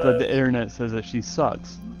 doesn't yeah, help that the internet says that she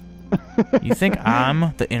sucks. You think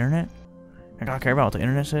I'm the internet? I gotta care about what the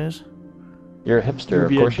internet says? You're a hipster. You'll Of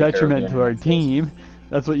be a course you care detriment what to the our internet team.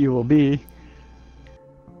 That's what you will be.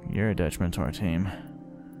 You're a detriment to our team.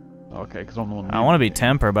 Okay, because I'm the one. I want to be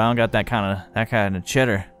temper, but I don't got that kind of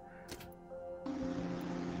cheddar.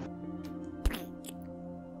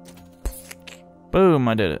 Boom!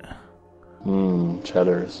 I did it. says.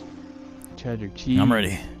 Cheddars. Cheddar cheese. I'm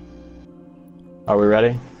ready. Are we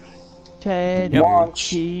ready? Cheddar Launch.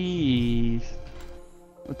 cheese.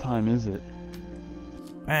 What time is it?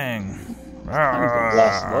 Bang!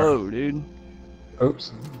 Slow, dude.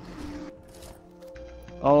 Oops.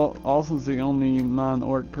 Alson's the only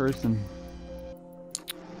non-orc person.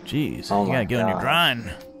 Jeez, Oh you my gotta get on your God.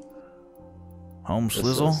 grind. Home This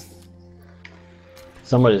slizzle. is-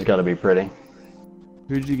 Somebody's got to be pretty.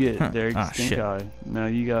 Who'd you get, Derek? Ah, Stink shit. Eye. No,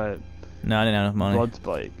 you got No, I didn't have enough money. Blood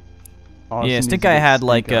Spike. Yeah, Austin needs Stink to Eye get had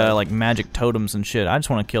Stink Eye. like magic totems and shit. I just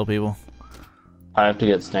want to kill people. I have to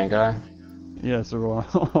get Stink Eye. Yeah, so we're all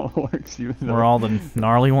orcs. Even though We're all the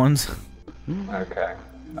gnarly ones. Okay.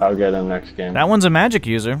 I'll get him next game. That one's a magic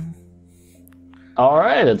user.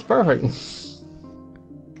 Alright, it's perfect.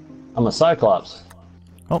 I'm a Cyclops.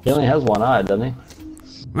 Oh, He only has one eye, doesn't he?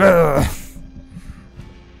 God,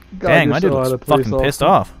 dang, you're my so dude out looks of place, fucking pissed Austin.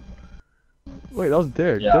 off. Wait, that was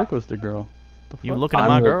Derek. Yeah. Derek was the girl. The You fuck? looking at I'm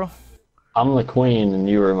my the- girl? I'm the queen and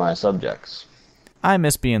you were my subjects. I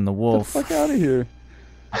miss being the Get the wolf. fuck out of here.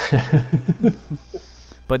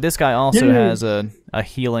 But this guy also Yeah. has a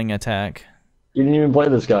healing attack. You didn't even play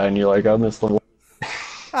this guy and you're like, I miss the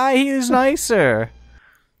He's nicer.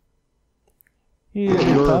 He's a good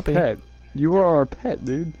You're a puppy. pet. You are our pet,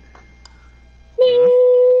 dude.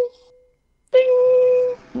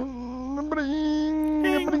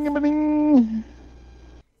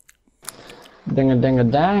 Ding a ding a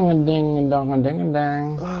dang a ding a dong a ding a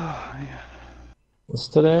dang. What's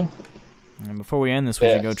today? And before we end this, we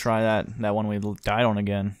should go Yes. try that one we died on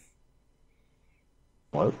again,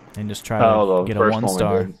 What? and just try Oh, to the get a first 1 one we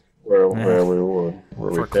star did, where we were. Where for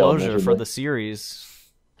we failed closure for miserably. the series.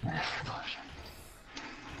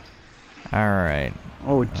 Alright.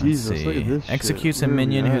 Oh Jesus! Look at this. Executes shit. a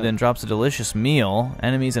minion who then drops a delicious meal.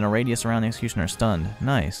 Enemies in a radius around the executioner are stunned.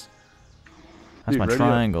 Nice. That's Dude, my ready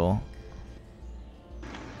triangle.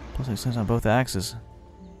 Plus extends on both axes.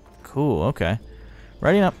 Cool. Okay.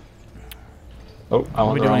 Ready up. Oh, What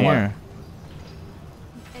are we doing here?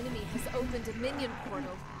 Enemy has opened a minion portal.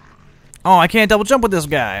 Oh, I can't double jump with this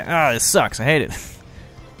guy. Ah, this sucks. I hate it.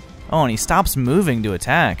 Oh, and he stops moving to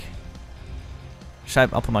attack.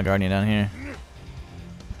 I'll put my guardian down here.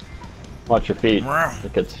 Watch your feet.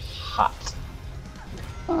 It gets hot.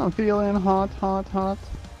 I'm feeling hot, hot, hot.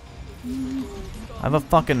 I have a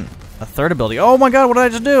third ability. Oh my god, what did I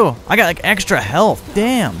just do? I got like extra health.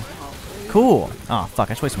 Damn. Cool. Oh fuck,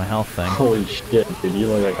 I just wasted my health thing. Holy shit, dude, you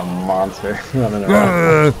look like a monster running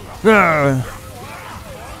around.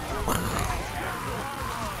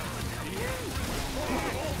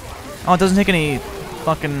 Oh, it doesn't take any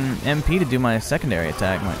fucking MP to do my secondary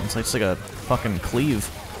attack. It's like a fucking cleave.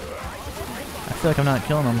 I feel like I'm not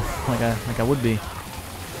killing him like I would be.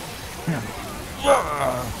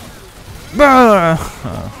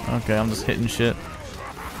 Oh, okay, I'm just hitting shit.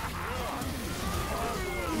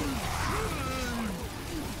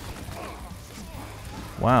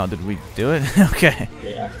 Wow, did we do it? Okay.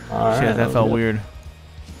 Yeah. Shit, that felt weird.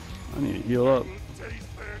 I need to heal up.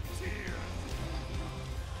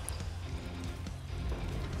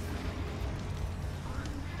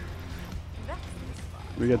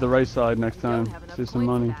 We get the right side next time. See some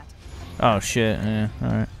money. Oh shit, yeah,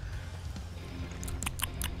 alright.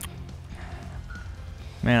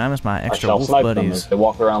 Man, I miss my extra wolf buddies. They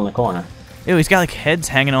walk around the corner. Ew, he's got like heads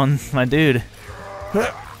hanging on my dude.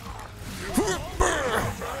 That's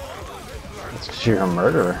because you're a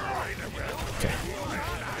murderer. Okay.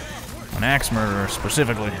 An axe murderer,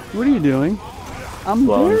 specifically. What are you doing? I'm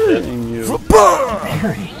burying you.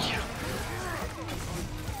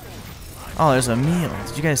 Oh, there's a meal.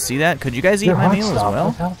 Did you guys see that? Could you guys eat my meal as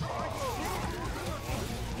well?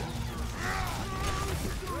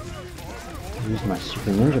 Use my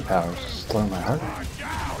super ninja powers to slow my heart.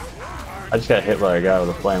 I just got hit by a guy with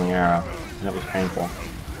a flaming arrow, and it was painful.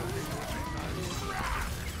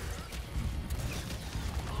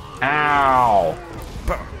 Ow!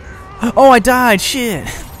 Oh, I died! Shit!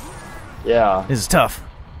 Yeah. This is tough.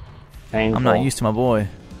 Painful. I'm not used to my boy.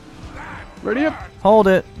 Ready up. Hold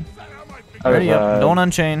it. Ready up. Don't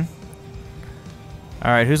unchain.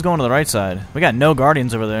 Alright, who's going to the right side? We got no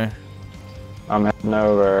guardians over there. I'm heading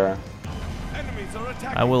over.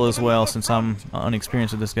 I will as well, since I'm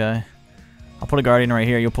unexperienced with this guy. I'll put a guardian right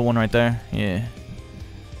here. You'll put one right there. Yeah.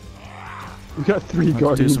 We got 3 Let's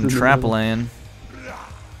guardians. do some trap laying.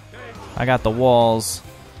 I got the walls.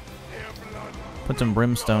 Put some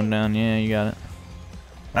brimstone down. Yeah, you got it.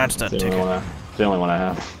 That's the ticket. It's the only one I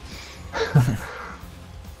have.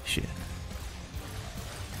 Shit.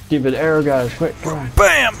 Stupid arrow guys, quick, come on.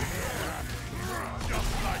 BAM!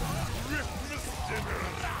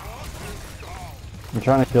 I'm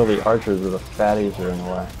trying to kill the archers, but the fatties are in the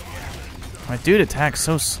way. My dude attacks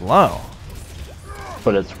so slow.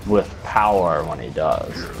 But it's with power when he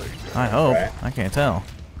does. I hope. Right. I can't tell.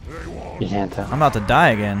 You can't tell. I'm about to die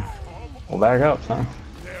again. Well, back up, son.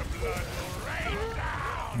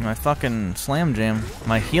 My fucking slam jam.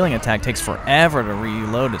 My healing attack takes forever to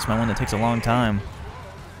reload. It's my one that takes a long time.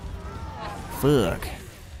 Fuck.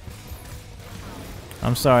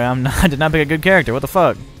 I'm sorry. I did not pick a good character. What the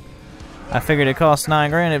fuck? I figured it costs $9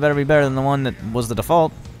 grand. It better be better than the one that was the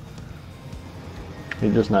default.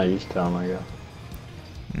 You're just not used to him, I guess.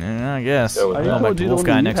 Yeah, I guess. Go with I'll that. go back to Wolf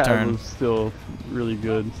Guy next turn. Was still really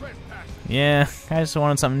good. Yeah, I just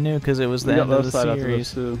wanted something new because it was the end of the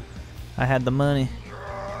series. I had the money.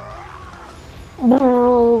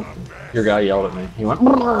 Your guy yelled at me. He went.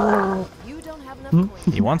 You don't have enough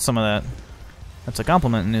He wants some of that. That's a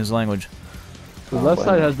compliment in his language. The left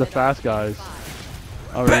side has the fast guys.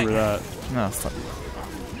 I remember that. Oh, fuck.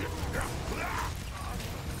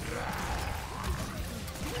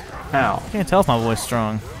 Ow. Can't tell if my boy's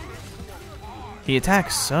strong. He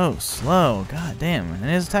attacks so slow. God damn. And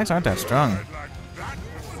his attacks aren't that strong.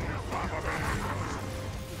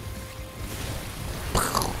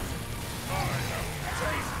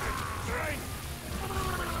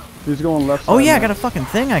 He's going left side. Oh yeah, now. I got a fucking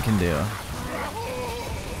thing I can do.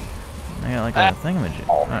 I got like a thingamajig.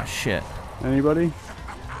 Oh shit. Anybody?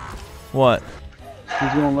 What?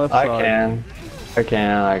 He's going left side. I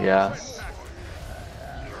can, I guess.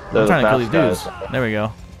 I'm trying to kill these dudes. There we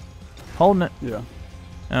go. Holding it. Yeah.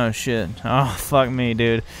 Oh shit. Oh fuck me,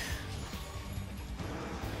 dude.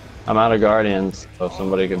 I'm out of guardians, so if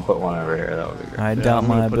somebody can put one over here, that would be great. I doubt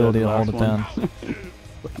my ability to hold it down.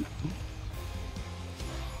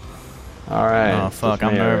 Alright. Oh fuck,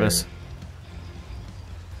 I'm nervous.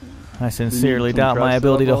 I sincerely doubt my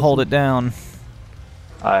ability to hold it down.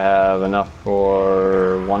 I have enough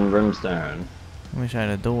for 1 brimstone. I wish I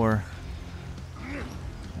had a door.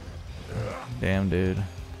 Damn, dude.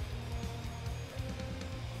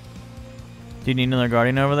 Do you need another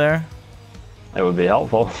guardian over there? It would be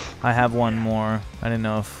helpful. I have one more. I didn't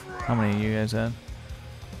know how many you guys had.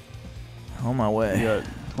 On my way. You got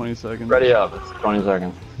 20 seconds. Ready up. It's 20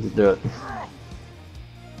 seconds. Just do it.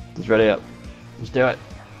 Just ready up. Just do it.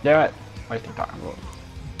 Do it. Wasting time.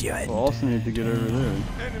 Do it. We'll also need to get over there.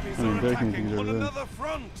 I mean, Derek needs to get over there.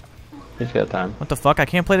 He's got time. What the fuck? I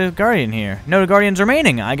can't play the guardian here. No guardians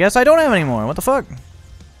remaining. I guess I don't have any more. What the fuck?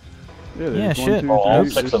 Yeah, shit. Oh, all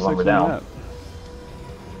 6 of them are down.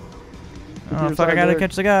 Oh fuck! I gotta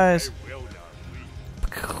catch the guys.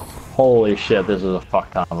 Holy shit! This is a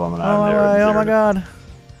fuck ton of them, and Oh, oh my god!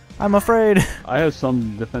 I'm afraid. I have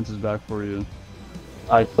some defenses back for you.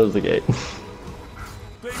 I close the gate.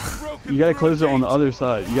 You gotta close it on the other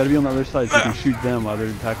side. You gotta be on the other side so you can shoot them while they're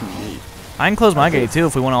attacking the gate. I can close my gate too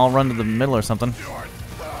if we want to all run to the middle or something.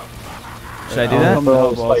 Should I do that? I'm gonna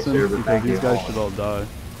help Austin because these guys should all die.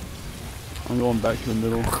 I'm going back to the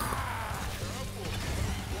middle.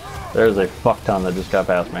 There's a fuck ton that just got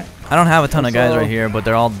past me. I don't have a ton of guys right here, but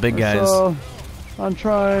they're all big guys. I'm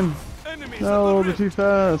trying. No, they're too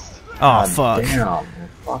fast. Oh fuck! Damn.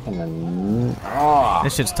 Fucking. Oh.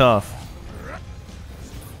 This shit's tough.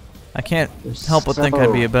 I can't help but think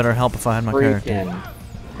I'd be a better help if I had my character.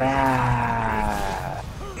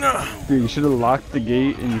 Dude, you should have locked the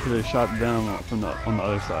gate and you could have shot them from on the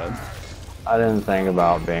other side. I didn't think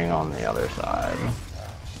about being on the other side.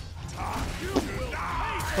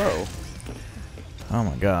 Whoa. Oh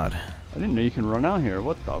my god. I didn't know you can run out here.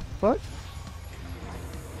 What the fuck?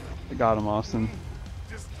 I got him, Austin.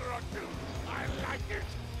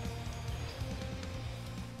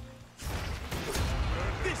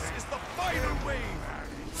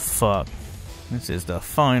 Fuck. This is the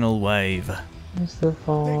final wave. It's the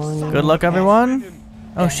phone. Good luck, everyone.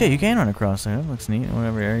 Oh shit, you can run across there. That looks neat.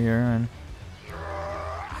 Whatever area you're in.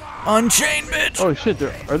 Unchained, bitch! Oh shit,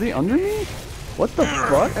 are they under me? What the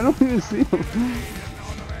fuck? I don't even see them.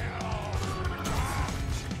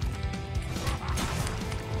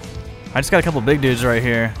 I just got a couple big dudes right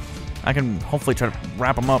here. I can hopefully try to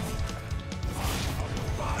wrap them up.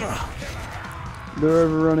 They're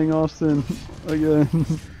overrunning Austin again.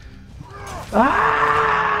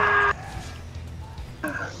 Oh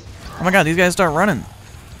my god, these guys start running.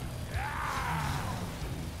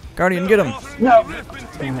 Guardian, get him! No.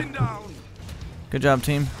 Good job,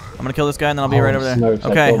 team. I'm gonna kill this guy and then I'll be right over there. Smokes,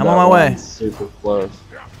 Okay, I'm on my way. Super close.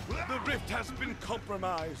 The rift has been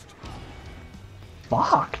compromised.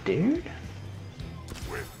 Fuck, dude.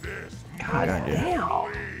 God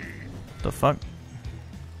damn. The fuck?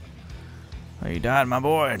 Oh, you died, my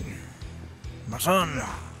boy. My son.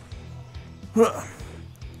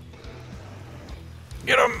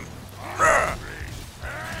 Get him!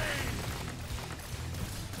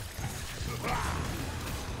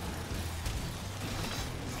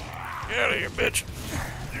 Get out of here, bitch.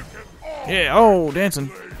 Yeah, oh,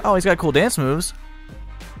 dancing. Oh, he's got cool dance moves.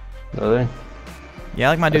 Really? Yeah, I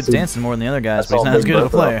like my dude's dancing more than the other guys, but he's not as good of a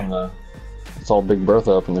player. It's all Big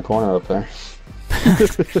Bertha up in the corner up there.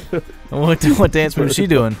 What dance move is she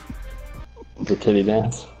doing? The titty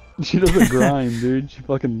dance. She does a grind, dude. She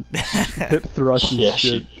fucking hip thrusts and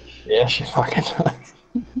shit. She fucking does.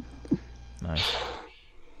 Nice.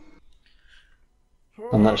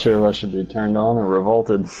 I'm not sure if I should be turned on or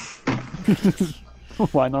revolted.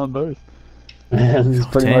 Why not both? It's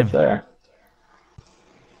pretty much there.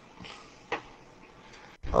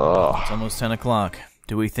 Oh. It's almost 10 o'clock.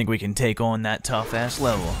 Do we think we can take on that tough-ass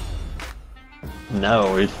level?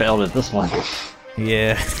 No, we failed at this one.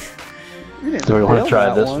 Yeah. Do we want to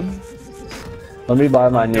try this one? Let me buy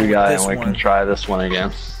my new guy and we can try this one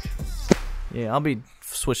again. Yeah, I'll be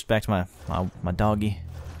switched back to my doggy.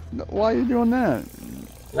 Why are you doing that?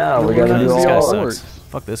 No, we gotta do This guy all sucks.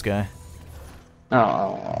 Fuck this guy.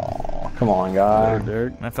 Oh, come on, guy.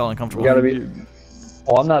 I felt uncomfortable. You gotta be.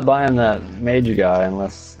 Well, I'm not buying that mage guy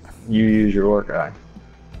unless you use your orc guy.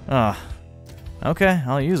 Ah. Okay,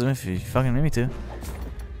 I'll use him if you fucking need me to.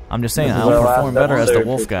 I'm just saying, I'll perform better as the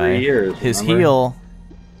wolf guy. His heal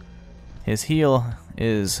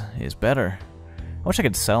is better. I wish I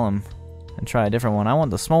could sell him and try a different one. I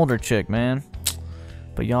want the smolder chick, man.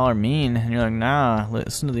 But y'all are mean, and you're like, nah,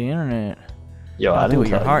 listen to the internet. Yo, I do what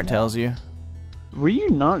your heart tells you. Were you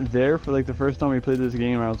not there for like the first time we played this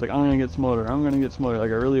game? Where I was like, I'm gonna get smolder. I'm gonna get smolder.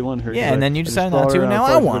 Like I really wanted her. Yeah, and then you decided not to, and now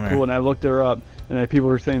I want her. And I looked her up, and people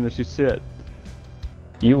were saying that she's shit.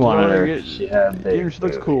 You wanted her. She had big she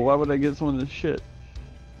looks cool. Why would I get some of this shit?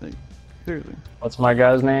 Like, seriously. What's my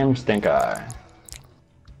guy's name? Stink Eye.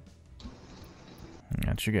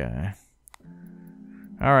 That's your guy.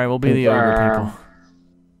 Alright, we'll be the ogre people.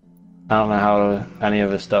 I don't know how any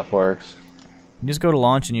of his stuff works. You just go to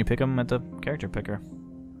launch and you pick them at the character picker.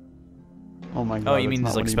 Oh my god. Oh, you mean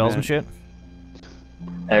there's like spells and shit?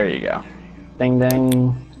 There you go. Ding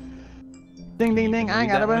ding. Ding ding ding, I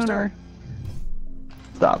got a boner.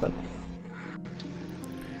 Stop it.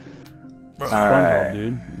 Alright.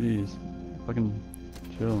 Dude. Jeez. Fucking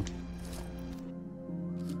chill.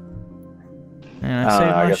 Man,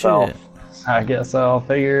 I saved my shit. I guess I'll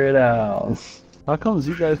figure it out. How comes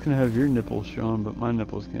you guys can have your nipples shown, but my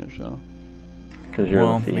nipples can't show? Because you're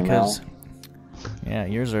a female. Because, yeah,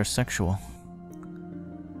 yours are sexual.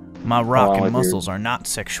 My rock and muscles are not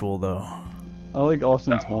sexual, though. I like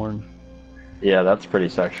Austin's horn. Yeah, that's pretty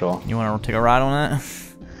sexual. You want to take a ride on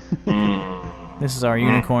that? This is our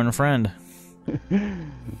unicorn friend.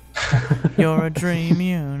 You're a dream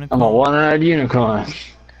unicorn. I'm a one-eyed unicorn.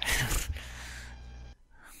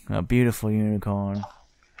 A beautiful unicorn.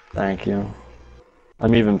 Thank you.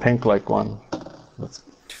 I'm even pink like one. That's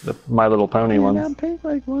the My Little Pony one. I'm pink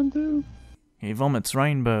like one too. He vomits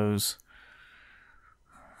rainbows.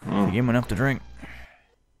 If you give him enough to drink.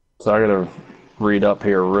 So I gotta read up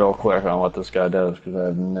here real quick on what this guy does because I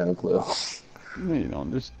have no clue. No, you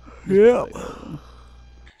don't. Just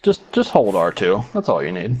Just hold R2. That's all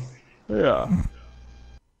you need. yeah.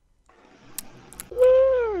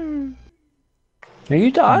 Are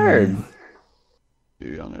you tired?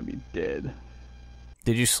 Dude, I'm gonna be dead.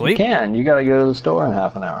 Did you You sleep? can. You gotta go to the store in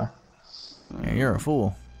half an hour. Yeah, you're a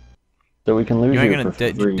fool. So we can lose You ain't you gonna for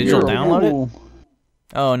 3 digital years. download it?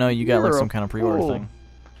 Oh no, you got like You're some a kind of pre-order fool. thing.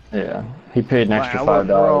 Yeah. He paid an extra Wow,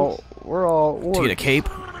 $5. We're all To get a cape?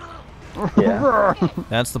 Yeah.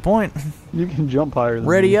 That's the point. You can jump higher than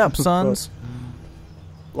Ready me. up, sons.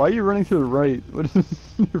 Why are you running to the right? What is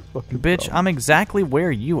your fucking Bitch, I'm exactly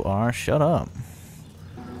where you are. Shut up.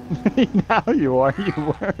 now you are. You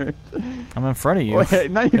weren't. I'm in front of you.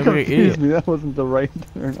 Wait, now you Look like an confused idiot. me. That wasn't the right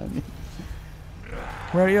turn. I mean.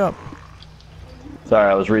 Ready up.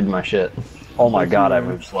 Sorry, I was reading my shit. Oh my god, I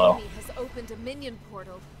moved slow. Has opened a minion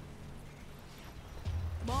portal.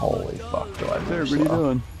 Holy fuck, do I Hey, move what are you slow?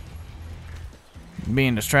 doing?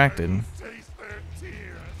 Being distracted.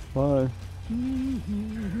 Why?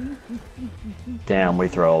 Damn, we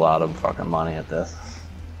throw a lot of fucking money at this.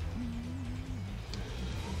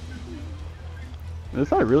 This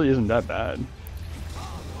fight really isn't that bad.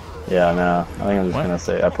 Yeah, I know. I think I'm just What? gonna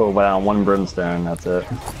say I put down one brimstone, that's it.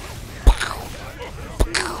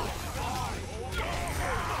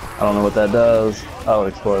 I don't know what that does. Oh, it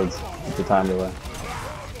explodes. It's a time delay.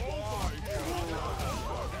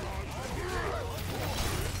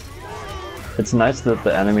 It's nice that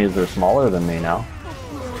the enemies are smaller than me now.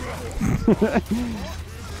 I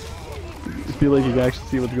feel like you can actually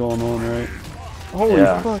see what's going on, right? Holy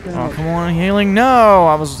Yeah. fuck! Oh, come on, healing. No!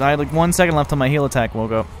 I had like 1 second left till my heal attack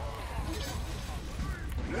woke up.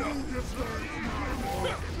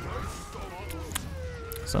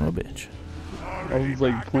 Son of a bitch. I was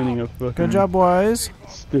like pointing a fucking Good job, boys.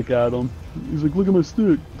 stick at him. He's like, look at my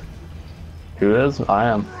stick. Who is? I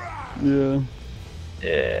am. Yeah.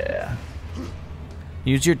 Yeah.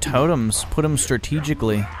 Use your totems. Put them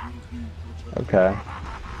strategically. Okay.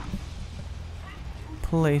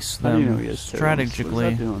 Place How do you know them he has totems? strategically.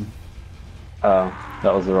 What is that doing? Oh,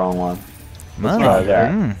 that was the wrong one. Mother. try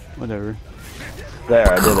that. Whatever.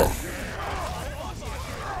 There, I did it.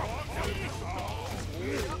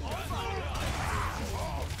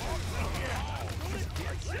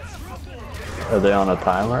 Are they on a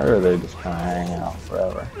timer, or are they just kind of hanging out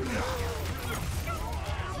forever?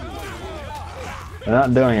 They're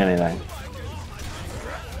not doing anything.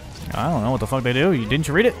 I don't know what the fuck they do. Didn't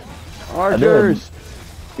you read it? Archers!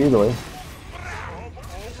 Easily.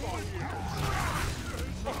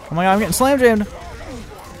 Oh my god, I'm getting slam jammed.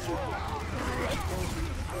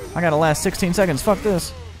 I gotta last 16 seconds. Fuck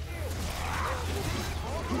this.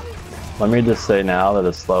 Let me just say now that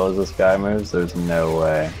as slow as this guy moves, there's no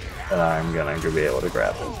way that I'm gonna be able to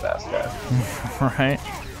grab this fast guy. Right.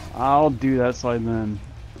 I'll do that slide then.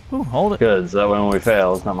 Ooh, hold it. Good, so that way when we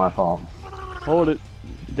fail, it's not my fault. Hold it.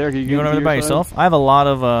 Derek, you You going over there by yourself? I have a lot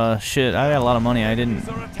of shit. I got a lot of money. I didn't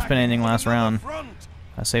spend anything last round.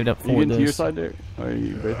 I saved up You for getting to your this. side, Derek? Or are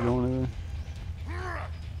you both going over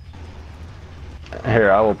there?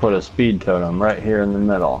 Here, I will put a speed totem right here in the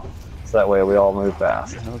middle. So that way we all move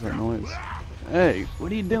fast. What the hell's that noise? Hey,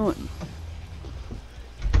 what are you doing?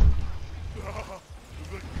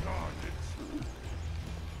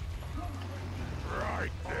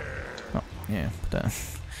 that.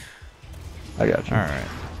 I got you. Alright.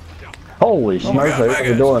 Holy smokes, I opened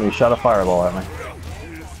the door and he shot a fireball at me.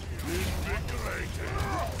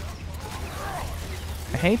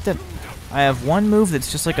 I hate that I have one move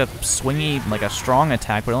that's just like a swingy, like a strong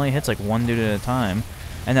attack, but it only hits like one dude at a time.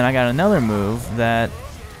 And then I got another move that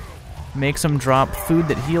makes him drop food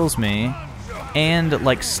that heals me and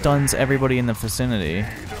like stuns everybody in the vicinity.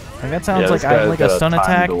 Like that sounds like I would like a stun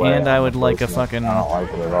attack and I would like a fucking... I don't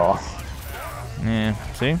like it at all. Yeah,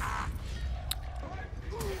 see?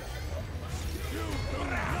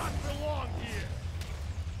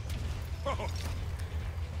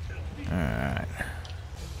 Alright.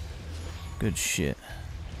 Good shit.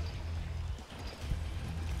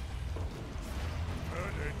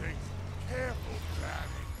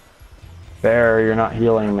 Bear, you're not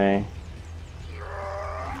healing me.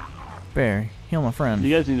 Bear, heal my friend.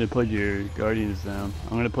 You guys need to put your guardians down.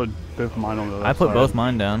 I'm gonna put both mine on the left I put side. both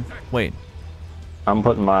mine down. Wait. I'm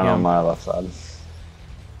putting mine on my left side.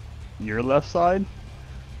 Your left side?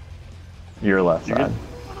 Your left side.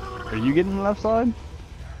 Are you getting the left side?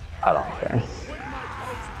 I don't care.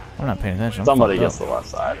 I'm not paying attention. Somebody gets the left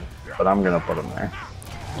side, but I'm gonna put them there.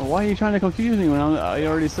 Well, why are you trying to confuse me when I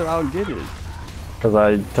already said I would get it? Because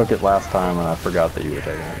I took it last time and I forgot that you were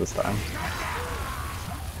taking it this time.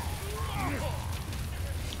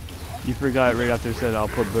 You forgot right after I said I'll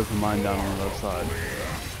put both of mine down on the left side.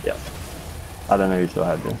 Yep. I didn't know you still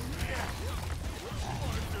had to.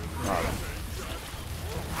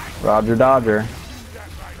 Roger Dodger.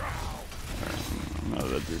 I'm gonna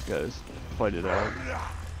let these guys fight it out.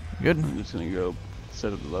 Good. I'm just gonna go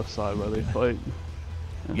set up the left side while they fight.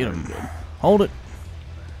 And Get then him. I'm good. Hold it.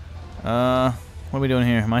 What are we doing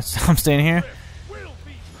here? I'm staying here?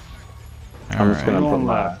 I'm just gonna Go put on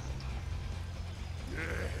my... left.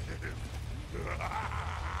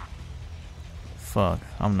 Fuck.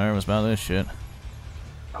 I'm nervous about this shit.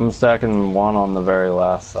 I'm stacking one on the very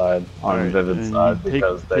last side, on Alright, Vivid's and side, you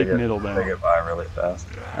because they take middle down. get by really fast.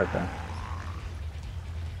 Okay. I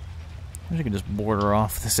wish I could just border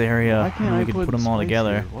off this area Why can't and we I could put them space all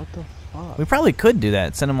together. here? What the fuck? We probably could do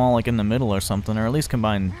that. Send them all like in the middle or something, or at least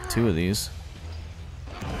combine two of these.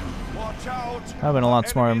 Watch out. That would have been a lot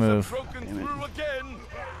smarter move. Broken through again.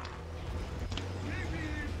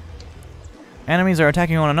 Enemies are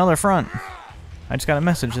attacking on another front. I just got a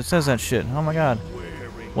message that says that shit. Oh my god.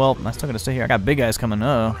 Well, I still gotta stay here. I got big guys coming.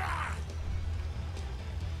 Oh,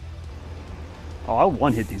 I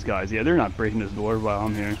one hit these guys. Yeah, they're not breaking this door while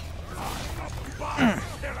I'm here.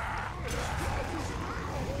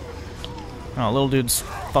 oh, little dude's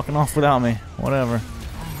fucking off without me. Whatever.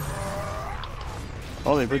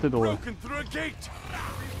 Oh, they break the door. Broken through a gate.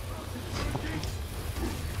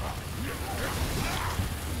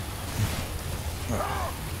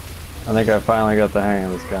 I think I finally got the hang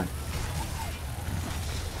of this guy.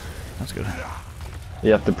 That's good.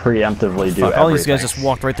 You have to preemptively do Fuck, all these guys everything. just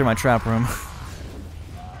walked right through my trap room.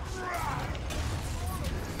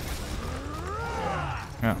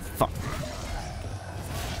 oh, fuck.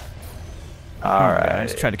 I Alright.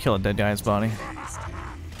 just tried to kill a dead guy's body.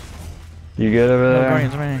 You good over No there?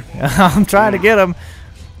 guardians remaining. I'm trying to get him.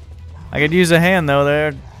 I could use a hand though.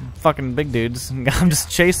 They're fucking big dudes. I'm just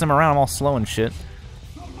chasing them around. I'm all slow and shit.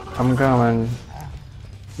 I'm coming.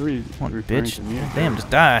 What bitch? Damn, just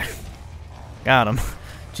die. Got him.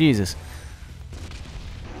 Jesus.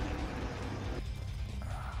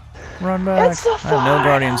 Run back. I have no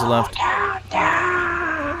guardians left.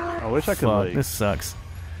 I wish I could Fuck, like this sucks.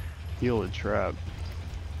 heal a trap.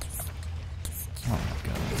 Oh my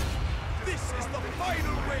god. This is the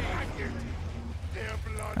final wave. Their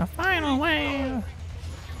blood. A final wave.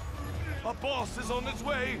 A boss is on its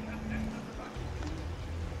way.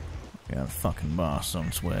 Got a fucking boss on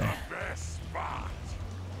its way. Best spot.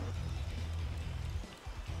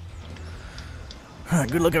 Alright,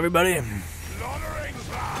 good luck everybody. Slaughtering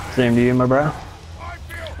blast. Same to you, my bro. I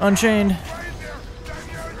feel Unchained. crazier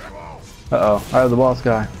than usual. Uh-oh. I have the boss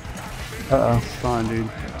guy. Uh-oh. Fine, dude.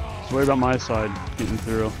 Just worry about my side getting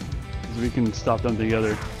through. Because we can stop them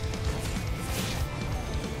together.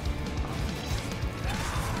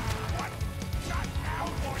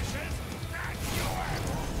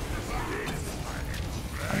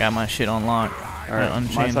 I got my shit on lock. Alright, my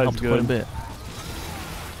Unchained side's helped quite a good. bit.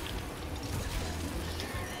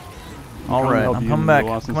 trying to Alright, help I'm you coming in back. the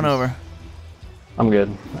losses. Coming over. I'm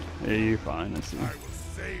good. Yeah, you're fine. I see. I will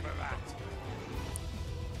savor that.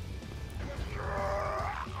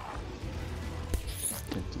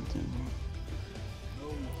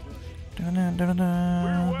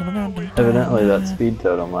 Evidently that speed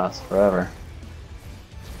totem lasts forever.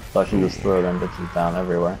 Thought you just throw them bitches down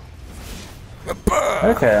everywhere. The bird.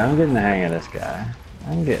 Okay, I'm getting the hang of this guy.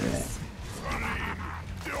 I'm getting it.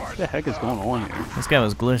 What the heck is going on here? This guy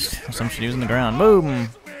was glitched. Some shit, he was in the ground. Boom!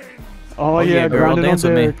 Oh yeah, girl, grinding dance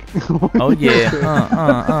on with me. Derek. Oh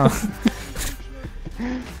yeah.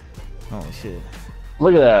 Holy shit.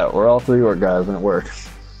 Look at that. We're all 3 orc guys and it worked.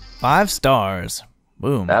 5 stars.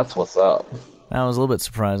 Boom. That's what's up. That was a little bit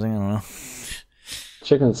surprising. I don't know.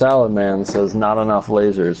 Chicken Salad Man says not enough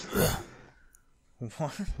lasers. For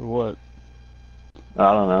what?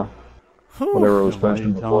 I don't know. Whatever was Why are you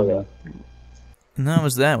mentioned before telling that. me? And that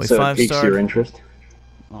was that. We So it 5 piques your starred. interest?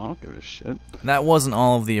 Oh, I don't give a shit. That wasn't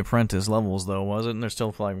all of the apprentice levels, though, was it? And there's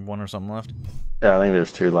still like 1 or something left. Yeah, I think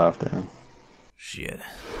there's 2 left. Yeah. Shit.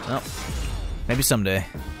 Well, maybe someday.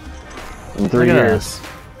 In 3 Look at years. us.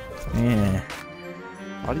 Yeah.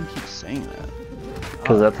 Why do you keep saying that?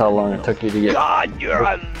 Because that's how long it took you to get. God, you're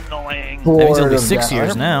annoying. That means it'll be bored of 6 that.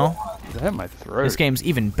 years now. I have my throat. This game's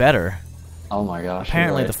even better. Oh my gosh.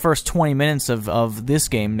 Apparently, you're the right. first 20 minutes of this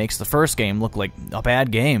game makes the first game look like a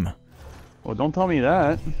bad game. Well, don't tell me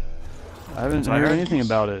that. I haven't what I heard heard. anything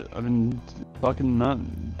about it. I've been fucking not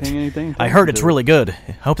paying anything. I heard it's really good.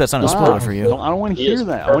 I hope that's not a spoiler for you. I don't want to He hear is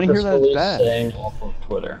that. I want to hear that it's purposefully bad. saying off of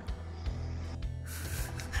Twitter.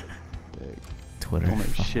 Twitter. Don't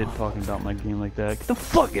make shit talking about my game like that. Get the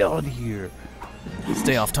fuck out of here.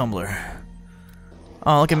 Stay off Tumblr.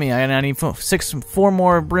 Oh, look at me. I need 4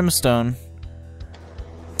 more brimstone.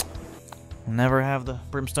 Never have the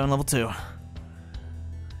brimstone level 2. Man,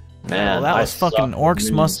 Well, that I was fucking suck Orcs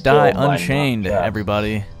at Must skill Die by Unchained, non-chat.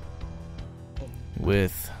 everybody.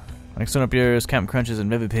 With MikeStonerUpUrs, Captain Crunches,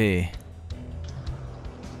 and VVP.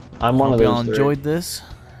 I'm one Hope of y'all those 3. enjoyed this.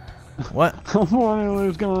 What? I'm one of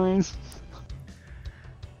those guys.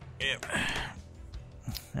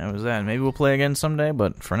 That was that. Maybe we'll play again someday,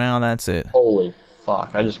 but for now, that's it. Holy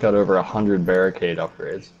fuck! I just got over 100 barricade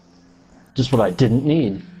upgrades. Just what I didn't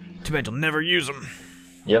need. Too bad you'll never use them.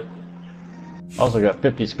 Yep. Also got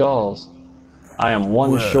 50 skulls. I am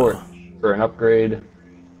 1 short for an upgrade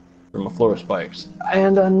from a floor of spikes.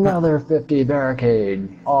 And another 50 barricade.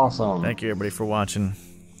 Awesome. Thank you, everybody, for watching.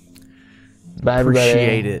 Bye, everybody.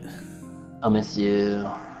 Appreciate it. I'll miss you.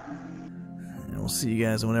 And we'll see you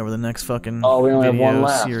guys whenever the next fucking Oh, we only have video one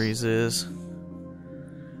left. series is.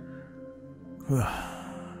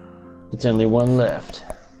 It's only 1 left.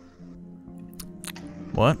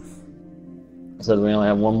 What? I said we only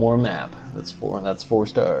have 1 more map. That's 4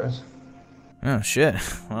 stars. Oh, shit.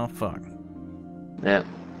 Well, fuck. Yep.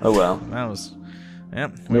 Oh well. That was...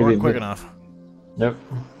 Yep, we Maybe weren't quick the- enough. Nope.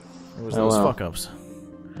 It was Oh, those well. fuck-ups.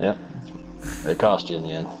 Yep. They cost you in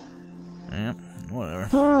the end. Yep,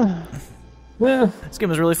 whatever. Yeah. This game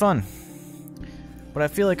was really fun. But I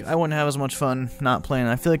feel like I wouldn't have as much fun not playing.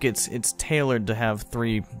 I feel like it's tailored to have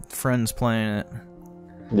 3 friends playing it.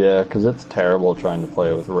 Yeah, because it's terrible trying to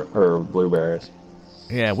play with blueberries.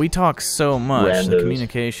 Yeah, we talk so much. The Randos.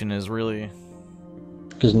 communication is really...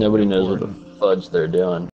 Because nobody knows what the fudge they're doing.